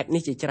ញមាត់បែប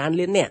នេះជាច្រើន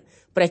លានអ្ន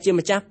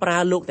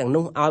កព្រះជាម្ចាស់ប្រើលោកទាំង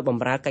នោះឲ្យ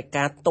បម្រើកិច្ច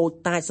កា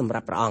រតូចតាចសម្រា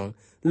ប់ព្រះអង្គ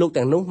លោ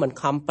កទាំងនោះមិ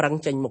នខំប្រឹង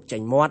ចេញមុខចេ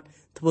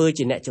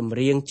ញមាត់ធ្វើជាអ្នកចម្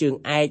រៀងជើង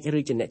ឯក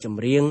ឬជាអ្នកច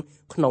ម្រៀ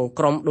ងក្នុង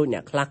ក្រុមដូចអ្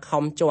នកខ្លះ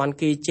ខំ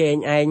ជន់គេជែង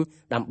ឯង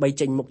ដើម្បី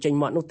ចេញមុខចេ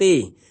ញមាត់នោះទេ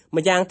ម្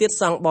យ៉ាងទៀ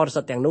តសង្ឃបរិសុ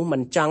ទ្ធទាំងនោះមិ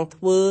នចង់ធ្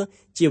វើ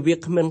ជាវា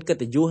គ្មិ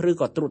នកិត្តិយសឬ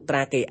ក៏ត្រួ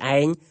តត្រាគេឯ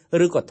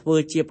ងឬក៏ធ្វើ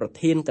ជាប្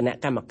រធាន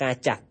គណៈកម្មការ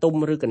ចាស់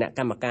ទុំឬគណៈក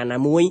ម្មការណា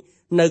មួ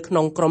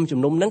យនៅក្នុងក្រុ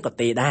មជំនុំនឹ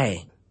ងក៏ទេដែរ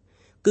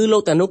គឺលោ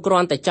កទាំងនោះគ្រា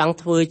ន់តែ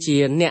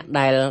ចង់ធ្វើជាអ្ន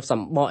កដែល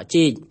សម្ប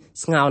កជីក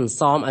ស្ងោ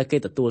រសមឲ្យគេ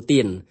ទទួល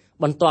ទា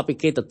នបន្ទាប់ពី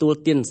គេទទួល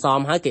ទានស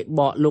មហើយគេ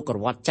បកលោកក្រ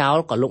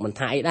វ៉ាត់ចោលក៏លោកមិន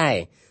ថាអីដែ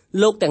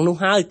រលោកទាំង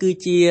នោះហើយគឺ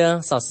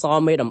ជាសស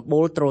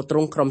រមេដំបូលទ្រទ្រ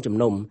ង់ក្រុ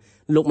មជំនុំ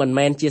លោកមិន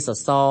មែនជាស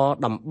សរ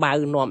ដំបៅ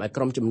នាំឲ្យក្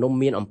រុមជំនុំ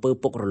មា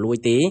នអំពើពុករលួយ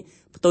ទេ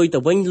ផ្ទុ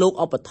យទៅវិញលោ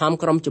កឧបត្ថម្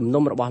ភក្រុមជំ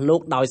នុំរ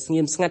បស់លោកដោ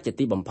យស្ងៀមស្ងាត់ជា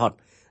ទីបំផុ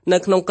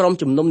តនៅក្នុងក្រុ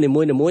មជំនុំនី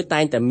មួយៗតែ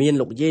ងតែមាន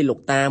លោកយាយលោ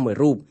កតាមួយ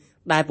រូ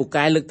បដែលពូ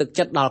កែលើកទឹក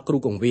ចិត្តដល់គ្រូ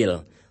កងវិ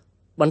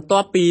លបន្ទា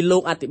ប់ពីលោ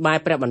កអធិប្បា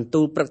យព្រះបន្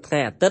ទូលព្រឹកថ្ងៃ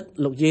អាទិត្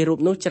យលោកយាយរូប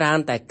នោះច្រើន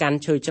តែកាន់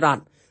ឈើច្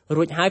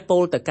រត់រួចហើ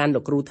យពោលទៅកាន់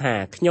លោ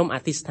កគ្រូថាខ្ញុំ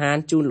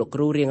អធិស្ឋានជូនលោកគ្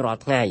រូរៀ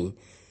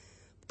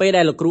ងរាល់ថ្ងៃពេលដែ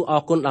លលោកគ្រូ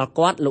អរគុណដល់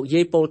គាត់លោ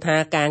កយាយពោ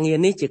លថាការងា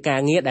រនេះជាកា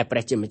រងារដែ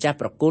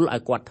លព្រះជាម្ចាស់ប្រគល់ឲ្យ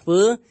គាត់ធ្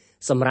វើ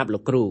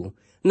សម្រាប់លោកគ្រូ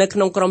នៅក្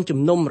នុងក្រុម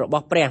ជំនុំរ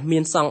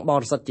បស់ព្រះមានសង្ឃ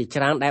បរិសុទ្ធជាច្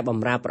រើនដែល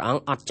បម្រើព្រះអង្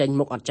គអត់ចេ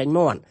ញមុខអត់ចេញ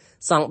មាត់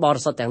សង្ឃ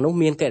បរិសុទ្ធទាំង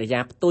នោះមានកិរិ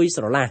យាផ្ទុ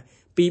យស្រឡះ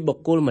ពីបុ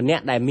គ្គលម្នា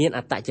ក់ដែលមាន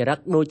អត្តចរិត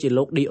ដូ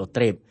ចជាលោកឌីអូ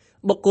ត្រេ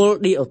បបុគ្គ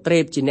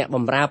លឌីអូត្រេបជាអ្នក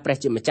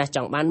បម្រើព្រះជាម្ចាស់ច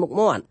ង់បានមុខ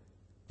មាត់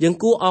យើ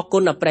ងគួរអរគុ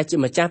ណដល់ព្រះជា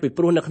ម្ចាស់ពី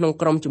ព្រោះនៅក្នុង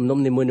ក្រុ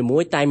មជំនុំនីមួ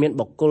យៗតែមា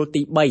នបុគ្គ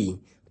លទី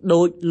3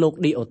ដូចលោក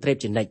ឌីអូត្រេ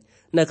បជានិច្ច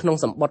នៅក្នុ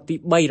ងសម្បត្តិទី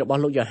3របស់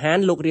លោកយ៉ូហា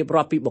នលោករៀ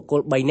បរាប់ពីបុគ្គល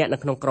3នាក់នៅ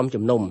ក្នុងក្រុម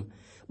ជំ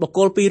នុំបុគ្គ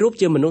ល2រូ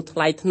បជាមនុស្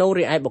សថ្លៃថ្នូរ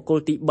រីឯបុគ្គ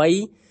លទី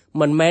3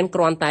មិនមែនគ្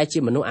រាន់តែជា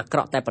មនុស្សអាក្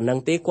រក់តែប៉ុណ្ណឹ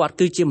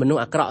ងទេគាត់គឺជាមនុស្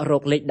សអាក្រក់រោ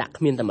គលេខដាក់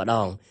គ្មានតែម្ដ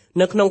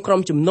ងនៅក្នុងក្រុ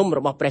មជំនុំរប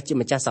ស់ព្រះជា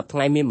ម្ចាស់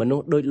សប្តាហ៍ថ្ងៃមាន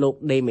មនុស្សដូ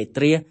ចលោកដេមេត្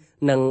រៀ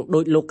សនិងដូ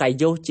ចលោកកា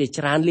យយុសជា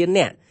ច្រើនលាន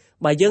អ្នក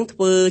បើយើ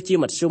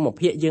ងធ្វើជាមធ្យម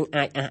ភាគយើង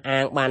អា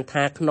ចអះអាងបា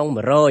នថាក្នុង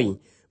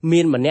100មា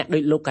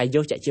នម្នាក់ដូចលោកកាយយុ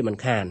សចាក់ជាមិន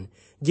ខា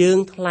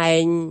នយើងថ្លែ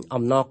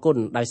ងអំណរគុណ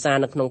ដោយសារ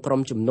នៅក្នុ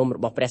ងក្រុមជំនុំរ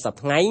បស់ព្រះសប្តា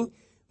ហ៍ថ្ងៃ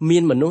មា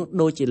នមនុស្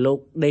សដូចជាលោ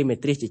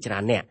កដេមេត្រៀសជាច្រើ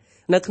នអ្នក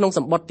នៅក្នុងស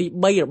ម្បត្តិទី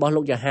3របស់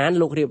លោកយ៉ូហាន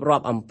លោករៀបរា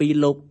ប់អំពី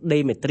លោកដេ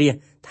មេត្រៀស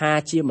ថា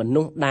ជាម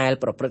នុស្សដែល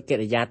ប្រព្រឹត្តកិ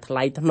រិយាថ្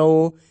លៃថ្នូរ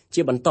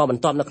ជាបន្តប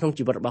ន្ទាប់នៅក្នុង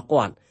ជីវិតរបស់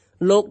គាត់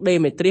លោកដេ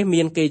មេត្រៀស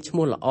មានកេរ្តិ៍ឈ្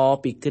មោះល្អ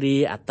ពីគ្រា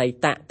អតី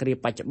តគ្រា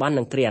បច្ចុប្បន្ន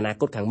និងគ្រាអនា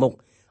គតខាងមុខ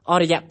អ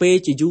ស់រយៈពេល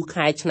ជាយូរ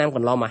ខែឆ្នាំក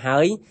ន្លងមកហើ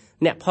យ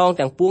អ្នកផង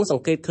ទាំងពួងស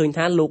ង្កេតឃើញ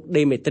ថាលោក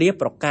ដេមេត្រៀស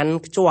ប្រកាន់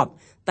ខ្ជាប់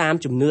តាម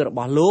ជំនឿរប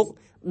ស់លោក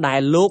ដែ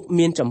លលោក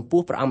មានចំ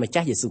ពោះព្រះអង្គម្ចា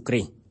ស់យេស៊ូវគ្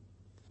រីស្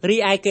ទរី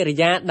ឯកិរិ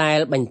យាដែល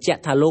បញ្ជា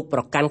ក់ថាលោកប្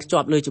រកាន់ខ្ជា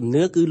ប់លើជំ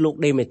នឿគឺលោក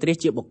ដេមេត្រៀស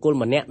ជាបុគ្គល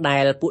ម្នាក់ដែ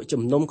លពួក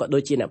ជំនុំក៏ដូ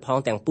ចជាអ្នកផង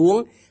ទាំងពួង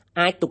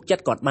អាចទុកចិត្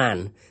តគាត់បាន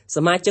ស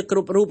មាជិកគ្រ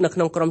ប់រូបនៅក្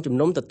នុងក្រុមជំ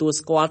នុំទទួល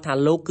ស្គាល់ថា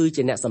លោកគឺ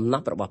ជាអ្នកសំ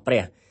ណោះរបស់ព្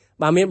រះ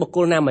បើមានបុគ្គ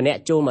លណាម្នាក់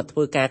ចូលមកធ្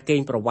វើការកេ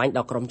ងប្រវ័ញ្ចដ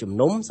ល់ក្រុមជំ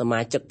នុំសមា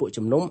ជិកពួក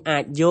ជំនុំអា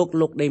ចយក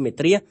លោកដេមេ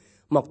ត្រៀស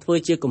មកធ្វើ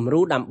ជាគំរូ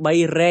ដើម្បី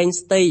រែង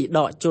ស្ទៃដ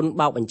កជន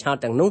បោកបញ្ឆោត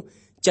ទាំងនោះ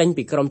ចេញ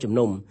ពីក្រុមជំ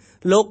នុំ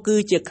លោកគឺ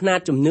ជាខ្នាត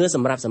ជំនឿស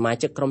ម្រាប់សមា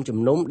ជិកក្រុមជំ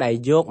នុំដែល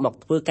យកមក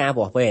ធ្វើការ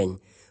វាស់វែង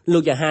លោ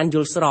កយ៉ូហានយ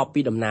ល់ស្រប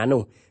ពីដំណើរ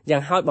នោះយ៉ា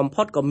ងហោចបំ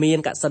ផុតក៏មាន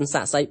កសិណ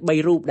សាក្សី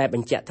3រូបដែលប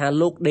ញ្ជាក់ថា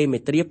លោកដេមេ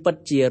ត្រៀសពិត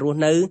ជារស់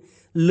នៅ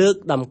លើក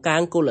ដំកើ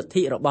ងគោលលទ្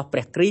ធិរបស់ព្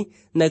រះគ្រីស្ទ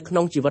នៅក្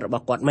នុងជីវិតរប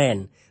ស់គាត់មែន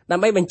ដើ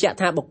ម្បីបញ្ជាក់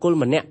ថាបុគ្គល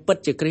ម្នាក់ពិត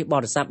ជាគ្រីស្ទប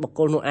រិស័ទបុគ្គ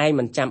លនោះឯង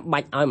មិនចាំបា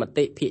ច់ឲ្យម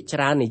តិភាគច្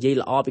រើននិយាយ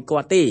ល្អពីគា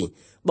ត់ទេ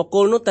បុគ្គ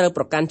លនោះត្រូវ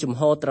ប្រកាន់ជំ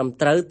ហរត្រឹម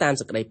ត្រូវតាម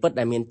សេចក្តីពិត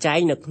ដែលមានចែង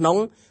នៅក្នុង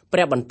ព្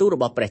រះបន្ទូលរ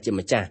បស់ព្រះជា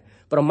ម្ចាស់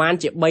ប្រមាណ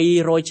ជា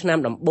300ឆ្នាំ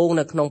ដំបូង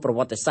នៅក្នុងប្រវ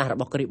ត្តិសាស្ត្ររ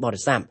បស់គ្រីស្ទប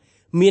រិស័ទ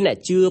មានអ្នក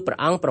ជឿព្រះ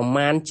អង្គប្រ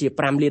មាណជា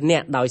5លាននា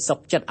ក់ដោយសុខ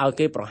ចិត្តឲ្យ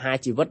គេប្រហារ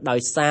ជីវិតដោយ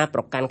សារប្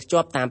រកាន់ខ្ជា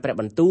ប់តាមព្រះ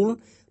បន្ទូល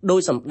ដោ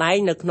យសម្ដែង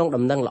នៅក្នុង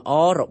ដំណឹងល្អ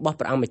របស់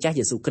ព្រះអង្គម្ចាស់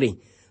យេស៊ូវគ្រីស្ទ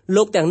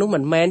លោកទាំងនោះមិ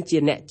នមែនជា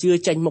អ្នកជឿ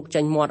ចេញមុខ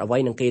ចេញមាត់អ្វី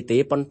នឹងគេទេ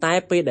ប៉ុន្តែ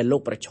ពេលដែលលោ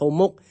កប្រឈម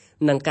មុខ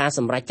នឹងការស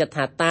ម្រេចចិត្ត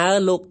ថាតើ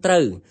លោកត្រូ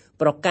វ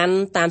ប្រកាន់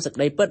តាមសេច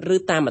ក្តីពិតឬ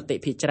តាមមតិ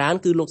ភាគច្រើន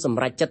គឺលោកស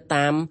ម្រេចចិត្ត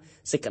តាម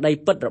សេចក្តី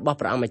ពិតរបស់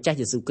ព្រះអង្គម្ចាស់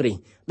យេស៊ូវគ្រីស្ទ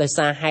ដោយ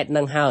សារហេតុ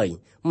នឹងហើយ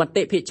ម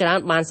តិភាគច្រើន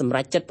បានសម្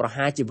រេចចិត្តប្រ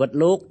ហារជីវិត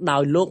លោកដោ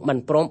យលោកមិន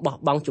ព្រមបោះ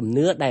បង់ជំ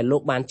នឿដែលលោ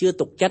កបានជឿ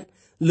ទុកចិត្ត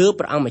លើ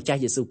ព្រះអង្គម្ចាស់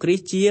យេស៊ូវគ្រី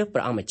ស្ទជាព្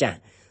រះអង្គម្ចាស់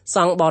ស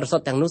ង្ឃបរិសុ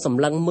ទ្ធទាំងនោះស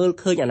ម្លឹងមើល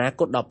ឃើញអនា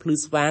គតដ៏ភ្លឺ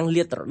ស្វាង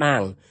លាតត្រដា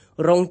ង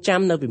រង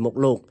ចាំនៅពីមុខ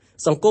លោក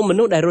សង្គមម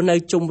នុស្សដែលរស់នៅ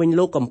ជុំវិញ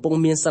លោកកំពុង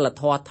មានសិល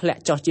ធម៌ធ្លា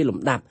ក់ចុះជាលំ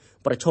ដាប់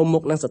ប្រឈមមុ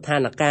ខនឹងស្ថា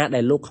នភាពដែ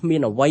លលោកគ្មា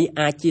នអ្វី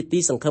អាចជាទី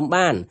សង្ឃឹម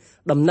បាន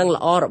ដំណឹង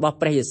ល្អរបស់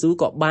ព្រះយេស៊ូវ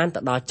ក៏បានទៅ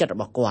ដល់ចិត្តរ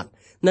បស់គាត់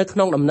នៅក្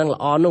នុងដំណឹង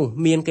ល្អនោះ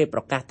មានគេប្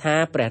រកាសថា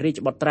ព្រះរាជ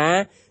បុត្រា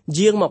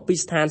យាងមកពី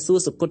ស្ថានសួ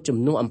គ៌សុគតជំ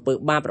នួសអំពើ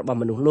បាបរបស់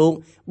មនុស្សលោក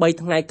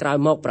3ថ្ងៃក្រោយ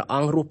មកព្រះអ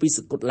ង្គរស់ពី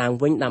សុគតឡើង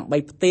វិញដើម្បី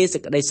ផ្ទេរសេ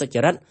ចក្តីសុច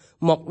រិត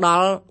មកដ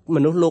ល់ម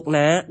នុស្សលោក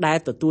ណាដែល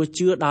ទទួល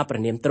ជឿដល់ព្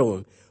រះនាមទ្រង់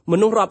ម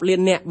នុស្សរាប់លា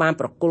ននាក់បាន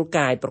ប្រគល់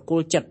កាយប្រគ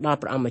ល់ចិត្តដល់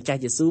ព្រះអង្គម្ចាស់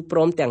យេស៊ូវព្រ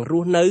មទាំងរ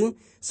ស់នៅ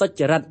សុ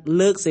ចរិត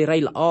លើកសេរី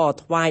ល្អ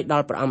ថ្វាយដ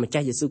ល់ព្រះអង្គម្ចា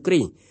ស់យេស៊ូវគ្រី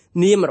ស្ទ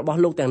នាមរបស់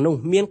លោកទាំងនោះ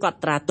មានកត់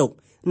ត្រាទុក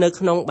នៅ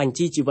ក្នុងបញ្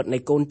ជីជីវិតនៃ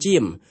កូនជា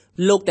ម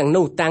លោកទាំង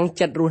នោះតាំង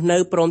ចិត្តរស់នៅ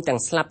ព្រមទាំង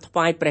ស្លាប់ថ្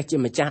វាយព្រះជា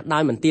ម្ចាស់ដោ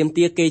យមិនទាម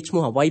ទារគេឈ្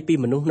មោះអ្វីពី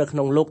មនុស្សនៅក្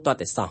នុងលោកទាល់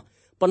តែសោះ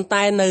ប៉ុន្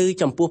តែនៅ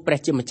ចំពោះព្រះ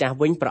ជាម្ចាស់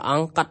វិញព្រះអ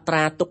ង្គកត់ត្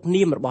រាទុក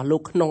នាមរបស់លោ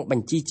កក្នុងប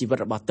ញ្ជីជីវិត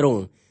របស់ទ្រង់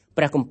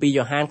ព្រះគម្ពីរ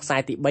យ៉ូហានខ្សែ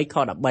ទី3ខ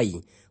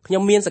13ខ្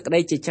ញុំមានសេចក្តី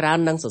ជាច្រើន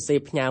នឹងសរសេរ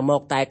ផ្ញើម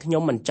កតែខ្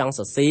ញុំមិនចង់ស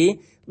រសេរ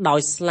ដោយ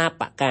ស្លាប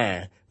ពកា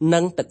និ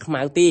ងទឹកខ្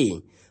មៅទេ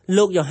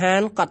លោកយ៉ូហា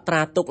នកត់ត្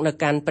រាទុកនៅ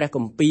កាន់ព្រះគ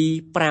ម្ពីរ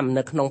5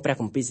នៅក្នុងព្រះ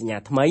គម្ពីរសញ្ញា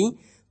ថ្មី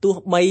ទោះ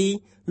បី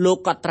លោក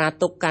កត់ត្រា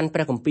ទុកកាន់ព្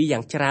រះគម្ពីរយ៉ា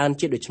ងច្រើន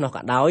ជាដូច្នោះ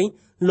ក៏ដោយ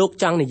លោក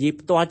ចង់និយាយ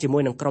ផ្ទាល់ជាមួ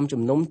យនឹងក្រុម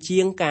ជំនុំជា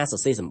ងការសរ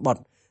សេរសម្បត្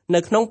តិនៅ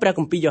ក្នុងព្រះគ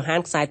ម្ពីរយ៉ូហាន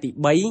ខ្សែទី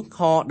3ខ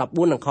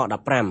14និងខ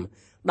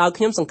15ដោយ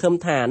ខ្ញុំសង្ឃឹម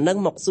ថានឹង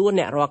មកសួរ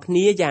អ្នករាល់គ្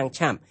នាយ៉ាង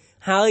ឆាប់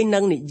ហើយនឹ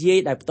ងនិយាយ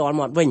ដោយផ្ទាល់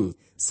មាត់វិញ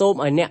សូម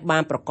ឲ្យអ្នកបា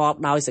នប្រកប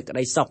ដោយសេចក្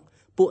តីសុខ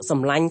ពួកស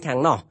ម្លាញ់ខាង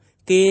នោះ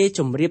គេជ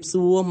ម្រាប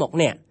សួរមក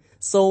អ្នក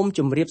សូមជ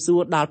ម្រាបសួ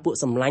រដល់ពួក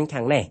សម្លាញ់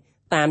ខាងនេះ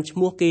តាមឈ្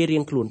មោះគេរៀ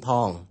ងខ្លួនផ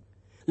ង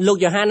លោក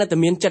យ៉ូហាននៅតែ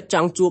មានចិត្តច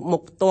ង់ជួបមុ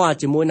ខផ្ទាល់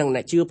ជាមួយនឹងអ្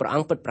នកជឿព្រះអ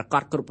ង្គពិតប្រាក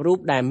ដគ្រប់រូប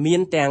ដែលមា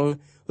នទាំង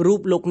រូប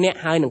លោកអ្នក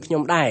ហើយនឹងខ្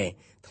ញុំដែរ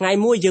ថ្ងៃ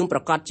មួយយើងប្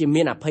រកាសជា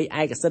មានអភ័យ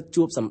ឯកសិទ្ធិ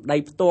ជួបសម្ដី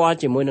ផ្ទាល់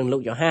ជាមួយនឹងលោ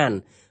កយ៉ូហាន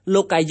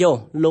លោកកាយ៉ូស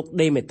លោក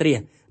ដេមេត្រៀស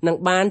នឹង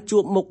បានជួ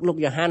បមុខលោក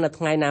យ៉ូហាននៅ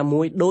ថ្ងៃណា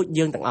មួយដូច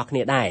យើងទាំងអស់គ្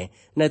នាដែរ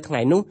នៅថ្ងៃ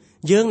នោះ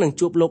យើងនឹង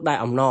ជួបលោកដោយ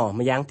អំណរ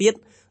ម្យ៉ាងទៀត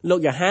លោក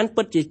យ៉ូហាន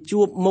ពិតជា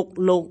ជួបមុខ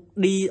លោក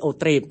ឌីអូ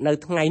ត្រេបនៅ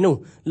ថ្ងៃនោះ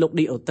លោក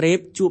ឌីអូត្រេប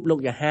ជួបលោក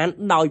យ៉ូហាន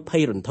ដោយភ័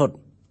យរន្ធត់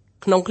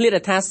ក្នុងឃ្លាដែ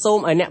លថាសូម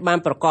ឲ្យអ្នកបាន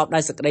ប្រកបដោ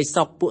យសេចក្តី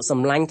សុខពួកស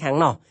ម្លាញ់ខាង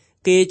នោះ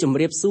គេជម្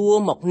រាបសួរ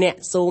មកអ្នក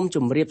សូមជ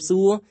ម្រាប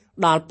សួរ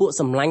ដល់ពួក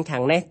សម្លាញ់ខា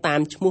ងនេះតា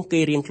មឈ្មោះគេ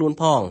រៀងខ្លួន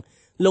ផង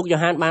លោកយ៉ូ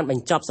ហានបានប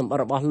ញ្ចប់សម្បត្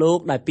តិរបស់លោក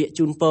ដោយពាក្យ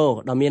ជូនពរ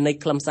ដ៏មានន័យ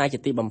ខ្លឹមសារជា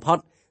ទីបំផុត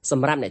ស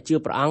ម្រាប់អ្នកជឿ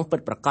ព្រះអង្គពិត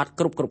ប្រាកដ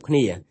គ្រប់គ្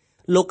នា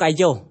លោកកា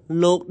យ៉ូស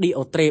លោកឌី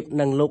អូត្រេប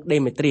និងលោកដេ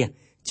មេត្រៀស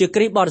ជាគ្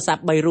រីស្ទបរិស័ទ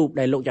3រូប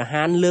ដែលលោកយ៉ូ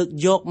ហានលើក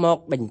យកមក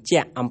បញ្ជា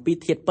ក់អំពី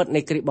ធាតុពិត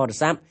នៃគ្រីស្ទបរិ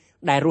ស័ទ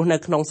ដែលរស់នៅ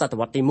ក្នុងសត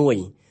វត្សទី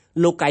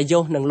1លោកកាយ៉ូ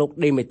សនិងលោក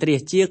ដេមេត្រៀស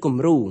ជាគំ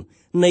រូ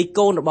នៃ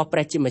កូនរបស់ព្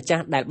រះជាម្ចា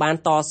ស់ដែលបាន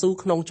តស៊ូ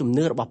ក្នុងជំ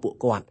នឿរបស់ពួក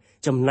គាត់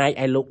ចំណែក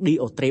ឯលោកឌី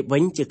អូត្រេបវិ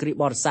ញជាគ្រីស្ទ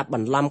បរិស័ទប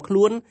ន្លំខ្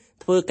លួន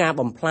ធ្វើការ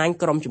បំផ្លាញ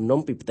ក្រុមជំនុំ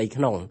ពីផ្ទៃ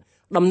ក្នុង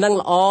ដំណឹង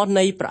ល្អ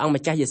នៃព្រះអង្គ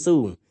ម្ចាស់យេស៊ូ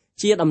វ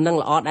ជាដំណឹង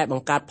ល្អដែលប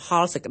ង្កើតផ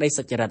លសេចក្តី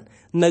សុចរិត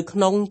នៅក្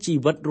នុងជី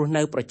វិតរស់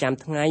នៅប្រចាំ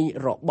ថ្ងៃ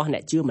របស់អ្ន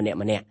កជឿម្នាក់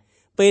ៗ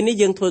ពេលនេះ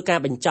យើងធ្វើការ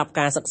បញ្ចប់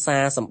ការសិក្សា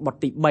សម្បត្តិ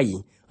ទី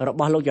3រប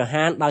ស់លោកយ៉ូ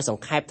ហានដោយស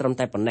ង្ខេបត្រឹម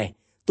តែប៉ុណ្ណេះ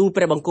ទូល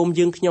ព្រះបង្គំ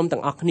យើងខ្ញុំទាំ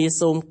ងអស់គ្នា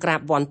សូមក្រាប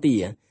វន្ទា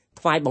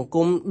ថ្វាយបង្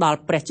គំដល់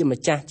ព្រះជា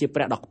ម្ចាស់ជាព្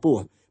រះដ៏ខ្ព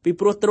ស់ពី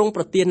ព្រោះទ្រង់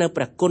ប្រទាននូវ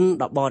ព្រះគុណ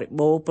ដ៏បរិ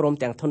បូរណ៍ព្រម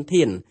ទាំងធន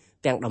ធាន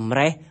ទាំងតម្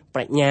រេះប្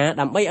រាជ្ញា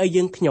ដើម្បីឲ្យ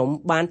យើងខ្ញុំ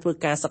បានធ្វើ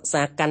ការសិក្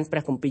សាកាន់ព្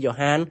រះគម្ពីរយ៉ូ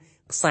ហាន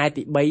ខ្សែ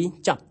ទី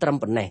3ចប់ត្រឹម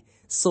ប៉ុណ្ណេះ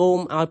សូម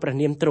ឲ្យព្រះ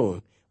នាមទ្រង់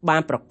បា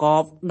នប្រក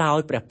បដោយ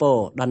ព្រះពរ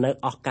ដល់នៅ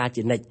អស់កាល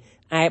ជានិច្ច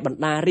ឯបណ្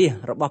ដារាជ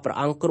របស់ព្រះ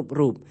អង្គគ្រប់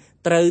រូប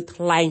ត្រូវ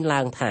ថ្លែងឡើ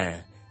ងថា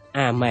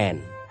អាមែន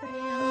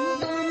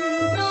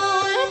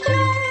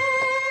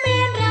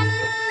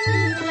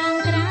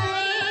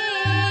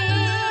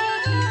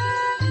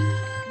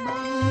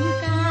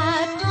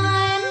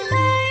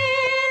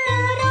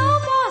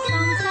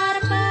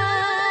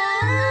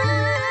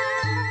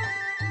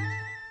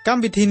កម្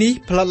មវិធីនេះ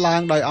ផលិតឡើ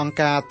ងដោយអង្គ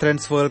ការ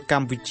Transworld ក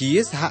ម្ពុជា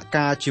សហ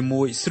ការជា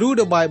មួយ Through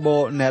the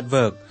Bible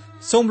Network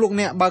សូមលោក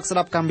អ្នកបើកស្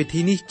ដាប់កម្មវិធី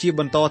នេះជា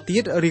បន្តទៀ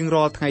តរៀង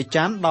រាល់ថ្ងៃ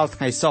ច័ន្ទដល់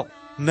ថ្ងៃសុក្រ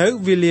នៅ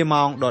វេលា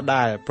ម៉ោងដ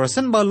ដែលប្រ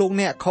សិនបើលោក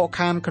អ្នកខក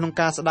ខានក្នុង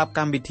ការស្ដាប់ក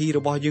ម្មវិធីរ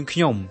បស់យើងខ្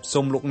ញុំសូ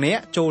មលោកអ្នក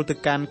ចូលទៅ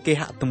កាន់គេ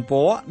ហទំ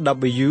ព័រ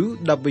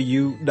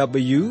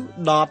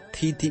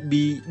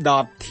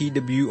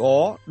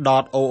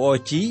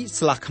www.ttb.twr.org/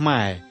 ខ្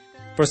មែរ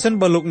ប្រសិន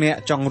បើលោកអ្នក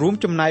ចង់រួម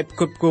ចំណែកផ្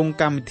គត់ផ្គង់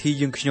កម្មវិធី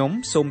យើងខ្ញុំ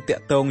សូមតា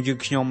ក់ទងយើង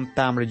ខ្ញុំ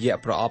តាមរយៈ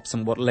ប្រអប់ស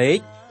ម្បត្តិលេខ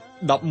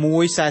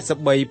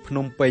1143ភ្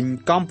នំពេញ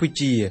កម្ពុ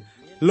ជា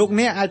លោក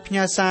អ្នកអាចផ្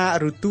ញើសា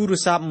រឬទូរ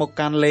ស័ព្ទមក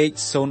កាន់លេខ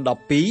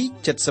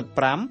012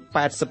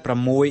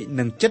 75 86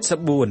 និង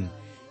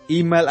 74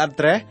 Email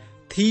address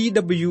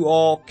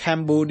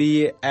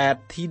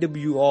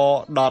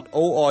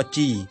twrcambodia@twr.org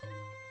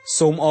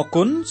សូមអរ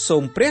គុណសូ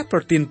មព្រះប្រ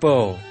ទានព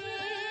រ